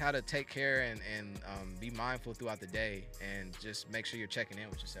 about just how to take care and be mindful throughout the day, and just make sure you're checking in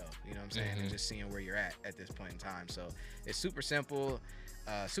with yourself. You know what I'm saying? Mm-hmm. And just seeing where you're at this point in time. So it's super simple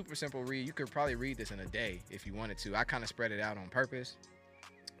read. You could probably read this in a day if you wanted to. I kind of spread it out on purpose,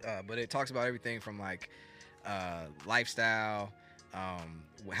 but it talks about everything from like lifestyle,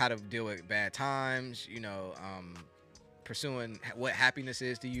 how to deal with bad times, pursuing what happiness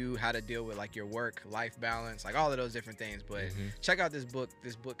is to you, how to deal with like your work-life balance, like all of those different things. But check out this book.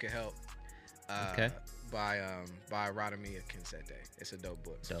 This book could help. By Radami Kinsete. It's a dope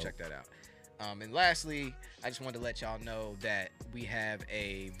book, so check that out. And lastly, I just wanted to let y'all know that we have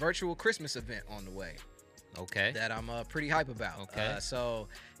a virtual Christmas event on the way. Okay. That I'm pretty hype about. Okay. So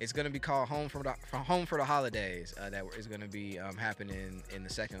it's gonna be called Home for the Holidays. That is gonna be happening in the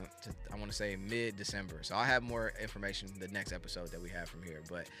second, I want to say mid-December. So I'll have more information the next episode that we have from here.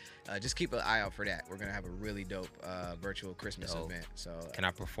 But just keep an eye out for that. We're gonna have a really dope virtual Christmas event. So can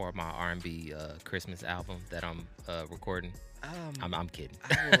I perform my R&B Christmas album that I'm recording? I'm kidding.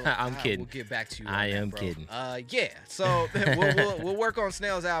 I'm kidding. We'll get back to you. I am kidding. Yeah. So we'll work on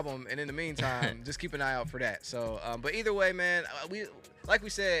Snell's album, and in the meantime, just keep an eye out for that. So, but either way, man, like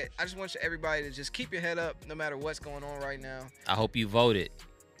we said, I just want everybody to just keep your head up, no matter what's going on right now. I hope you voted.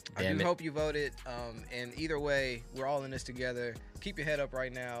 I do hope you voted. And either way, we're all in this together. Keep your head up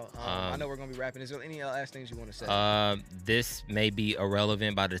right now. I know we're gonna be wrapping. Is there any last things you want to say? This may be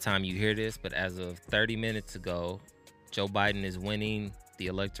irrelevant by the time you hear this, but as of 30 minutes ago, Joe Biden is winning the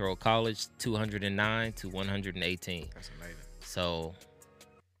Electoral College 209 to 118. That's amazing. So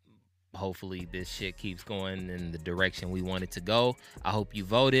hopefully this shit keeps going in the direction we want it to go. I hope you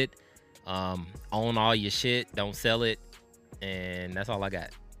voted. Own all your shit. Don't sell it. And that's all I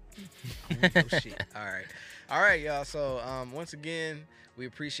got. Shit. All right, y'all. So once again, we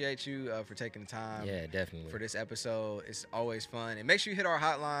appreciate you for taking the time. Yeah, definitely. For this episode. It's always fun. And make sure you hit our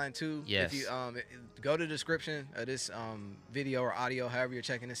hotline too. Yes. If you go to the description of this video or audio, however you're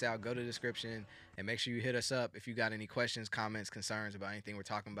checking this out, go to the description and make sure you hit us up if you got any questions, comments, concerns about anything we're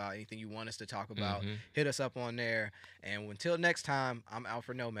talking about, anything you want us to talk about. Hit us up on there. And until next time, I'm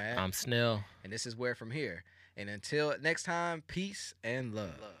Alfred Nomad. I'm Snell. And this is Where From Here. And until next time, peace and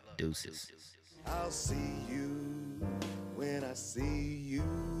love. Deuces. I'll see you when I see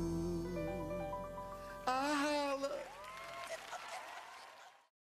you.